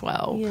flow as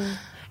well. Yeah.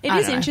 It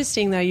is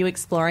interesting, though, you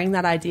exploring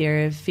that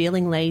idea of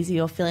feeling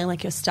lazy or feeling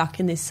like you're stuck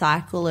in this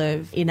cycle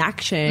of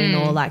inaction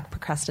or like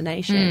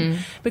procrastination,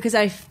 because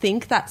I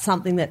think that's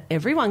something that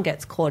everyone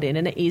gets caught in,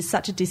 and it is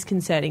such a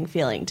disconcerting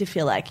feeling to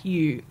feel like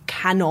you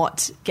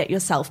cannot get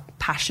yourself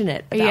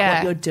passionate about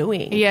what you're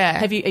doing.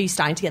 Yeah. Are you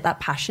starting to get that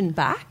passion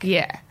back?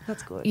 Yeah.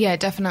 That's good. Yeah,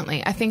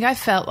 definitely. I think I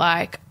felt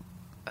like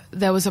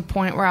there was a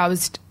point where I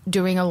was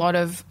doing a lot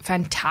of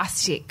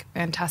fantastic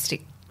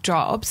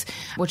jobs,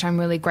 which I'm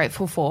really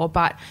grateful for,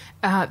 but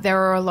there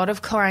are a lot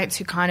of clients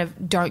who kind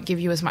of don't give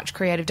you as much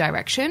creative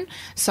direction.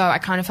 So I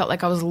kind of felt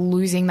like I was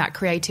losing that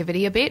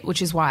creativity a bit,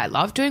 which is why I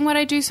love doing what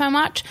I do so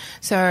much.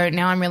 So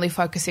now I'm really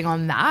focusing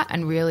on that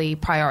and really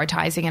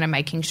prioritizing it and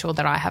making sure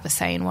that I have a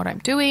say in what I'm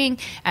doing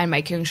and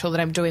making sure that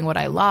I'm doing what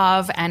I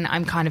love, and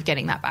I'm kind of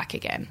getting that back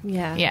again.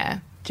 Yeah.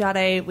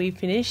 Jade, we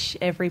finish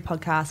every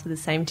podcast with the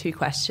same 2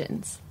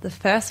 questions. The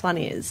first one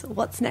is,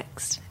 what's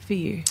next for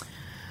you?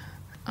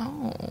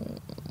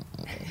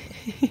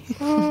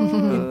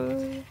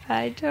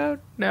 I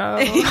don't know.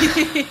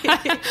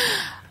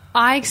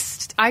 I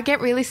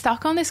get really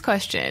stuck on this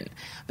question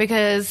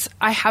because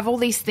I have all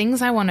these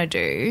things I want to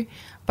do,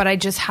 but I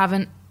just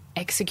haven't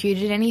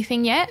executed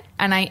anything yet.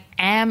 And I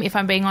am, if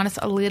I'm being honest,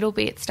 a little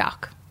bit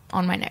stuck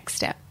on my next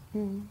step.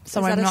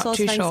 So I'm not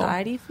too sure. Is that a source of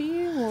anxiety for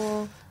you,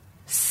 or?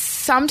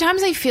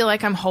 Sometimes I feel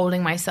like I'm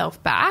holding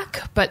myself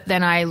back, but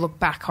then I look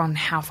back on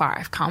how far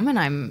I've come and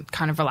I'm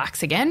kind of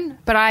relaxed again.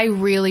 But I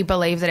really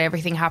believe that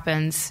everything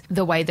happens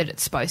the way that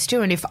it's supposed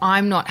to. And if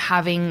I'm not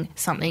having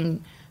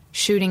something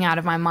shooting out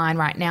of my mind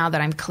right now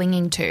that I'm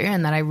clinging to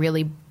and that I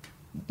really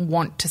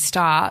want to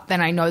start,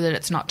 then I know that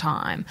it's not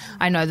time.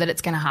 I know that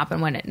it's going to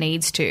happen when it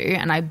needs to.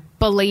 And I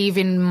believe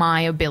in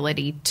my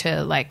ability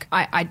to, like,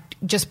 I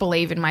just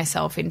believe in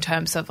myself in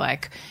terms of,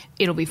 like,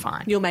 it'll be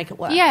fine. You'll make it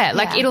work. Yeah,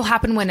 like it'll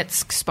happen when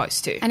it's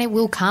supposed to. And it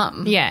will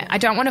come. Yeah, I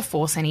don't want to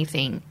force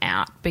anything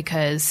out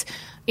because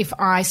if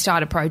I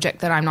start a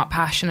project that I'm not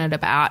passionate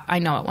about, I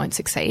know it won't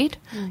succeed.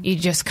 You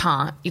just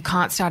can't. You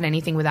can't start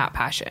anything without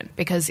passion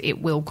because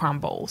it will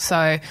crumble.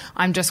 So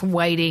I'm just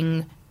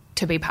waiting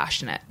to be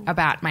passionate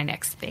about my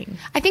next thing.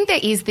 I think there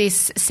is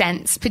this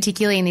sense,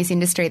 particularly in this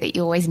industry, that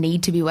you always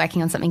need to be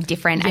working on something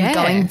different and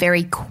going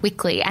very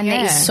quickly. And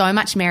there is so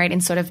much merit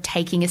in sort of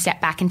taking a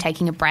step back and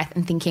taking a breath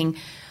and thinking,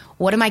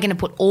 what am I going to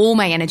put all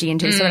my energy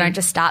into so I don't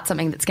just start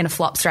something that's going to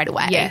flop straight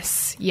away?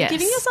 Yes. Giving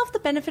yourself the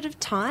benefit of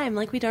time.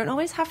 Like, we don't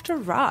always have to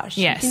rush.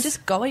 Yes. You can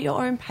just go at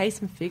your own pace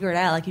and figure it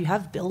out. Like, you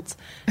have built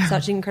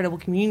such an incredible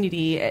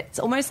community. It's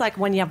almost like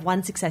when you have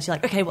one success, you're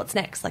like, okay, what's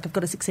next? Like, I've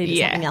got to succeed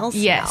at something else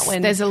Yes. now.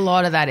 There's a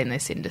lot of that in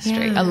this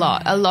industry. A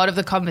lot of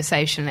the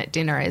conversation at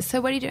dinner is, so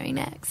what are you doing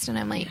next? And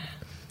I'm like,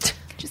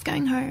 just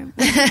going home.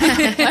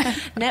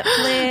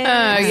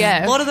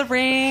 Netflix, Lord of the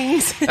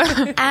Rings.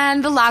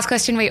 And the last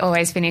question we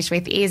always finish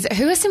with is,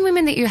 who are some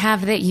women that you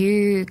have that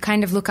you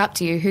kind of look up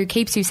to, who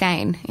keeps you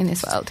sane in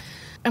this world?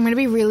 I'm going to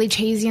be really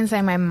cheesy and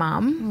say my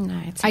mum.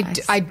 No, it's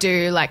nice. I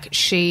do. Like,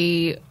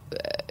 she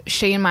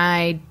and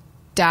my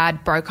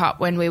dad broke up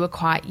when we were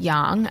quite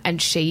young,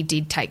 and she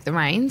did take the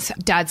reins.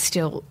 Dad's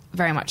still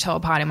very much so a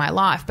part in my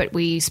life, but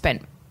we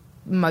spent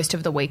most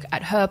of the week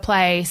at her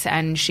place,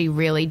 and she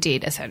really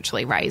did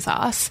essentially raise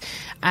us.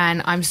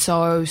 And I'm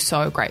so,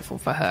 so grateful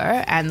for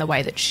her and the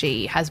way that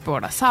she has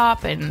brought us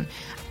up. And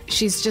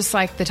she's just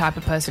like the type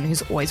of person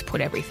who's always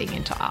put everything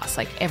into us.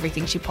 Like,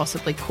 everything she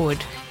possibly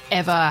could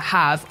ever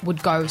have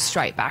would go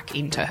straight back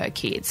into her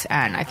kids.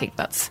 And I think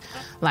that's,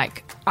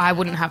 like, I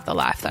wouldn't have the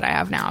life that I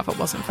have now if it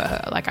wasn't for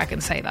her. Like, I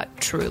can say that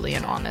truly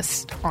and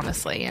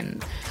honestly.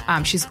 And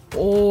she's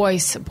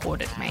always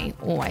supported me,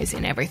 always,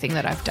 in everything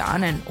that I've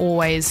done, and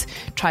always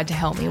tried to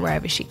help me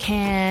wherever she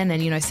can,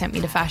 and, you know, sent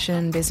me to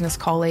fashion business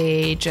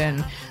college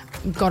and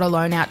got a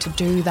loan out to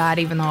do that,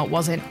 even though it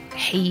wasn't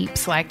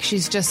heaps. Like,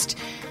 she's just,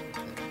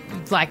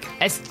 like,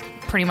 it's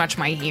pretty much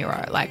my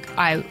hero. Like,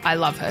 I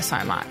love her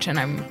so much, and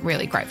I'm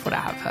really grateful to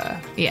have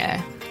her.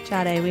 Yeah.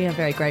 Jade, we are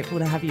very grateful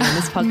to have you on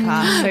this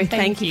podcast. So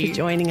thank you for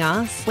joining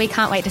us. We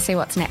can't wait to see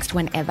what's next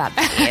whenever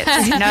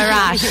that is. No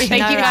rush.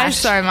 Thank you guys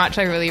so much.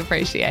 I really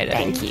appreciate it.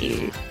 Thank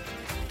you.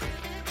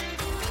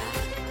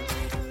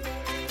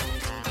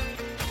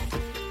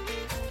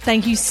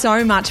 Thank you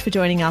so much for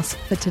joining us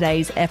for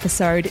today's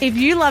episode. If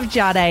you loved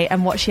Jade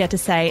and what she had to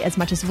say as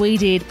much as we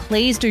did,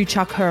 please do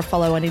chuck her a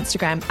follow on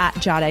Instagram at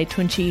Jade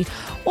Twinchie,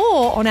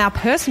 or on our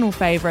personal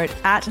favourite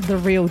at The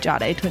Real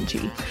Jade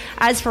Twinchie.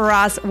 As for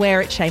us,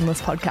 we're at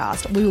Shameless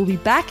Podcast. We will be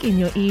back in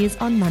your ears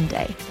on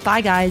Monday. Bye,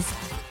 guys.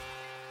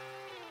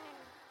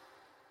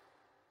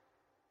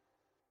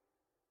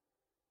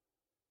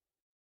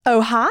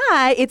 Oh,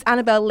 hi, it's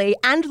Annabelle Lee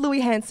and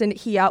Louis Hanson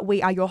here.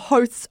 We are your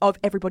hosts of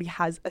Everybody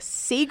Has a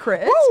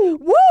Secret. Woo!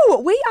 Woo!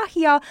 We are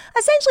here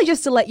essentially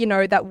just to let you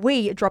know that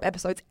we drop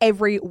episodes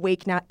every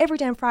week now. Every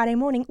damn Friday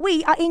morning,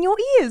 we are in your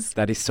ears.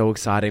 That is so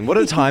exciting. What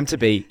a time to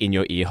be in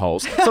your ear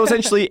holes. So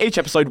essentially, each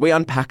episode we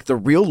unpack the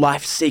real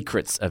life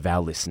secrets of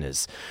our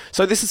listeners.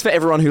 So this is for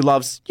everyone who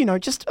loves,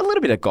 just a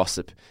little bit of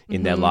gossip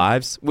in their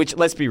lives, which,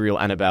 let's be real,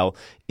 Annabelle,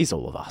 is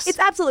all of us. It's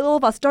absolutely all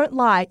of us. Don't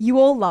lie. You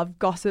all love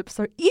gossip.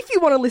 So if you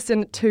want to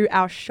listen to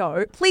our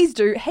show, please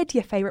do head to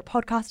your favourite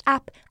podcast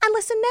app and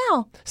listen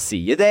now. See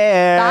you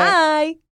there. Bye.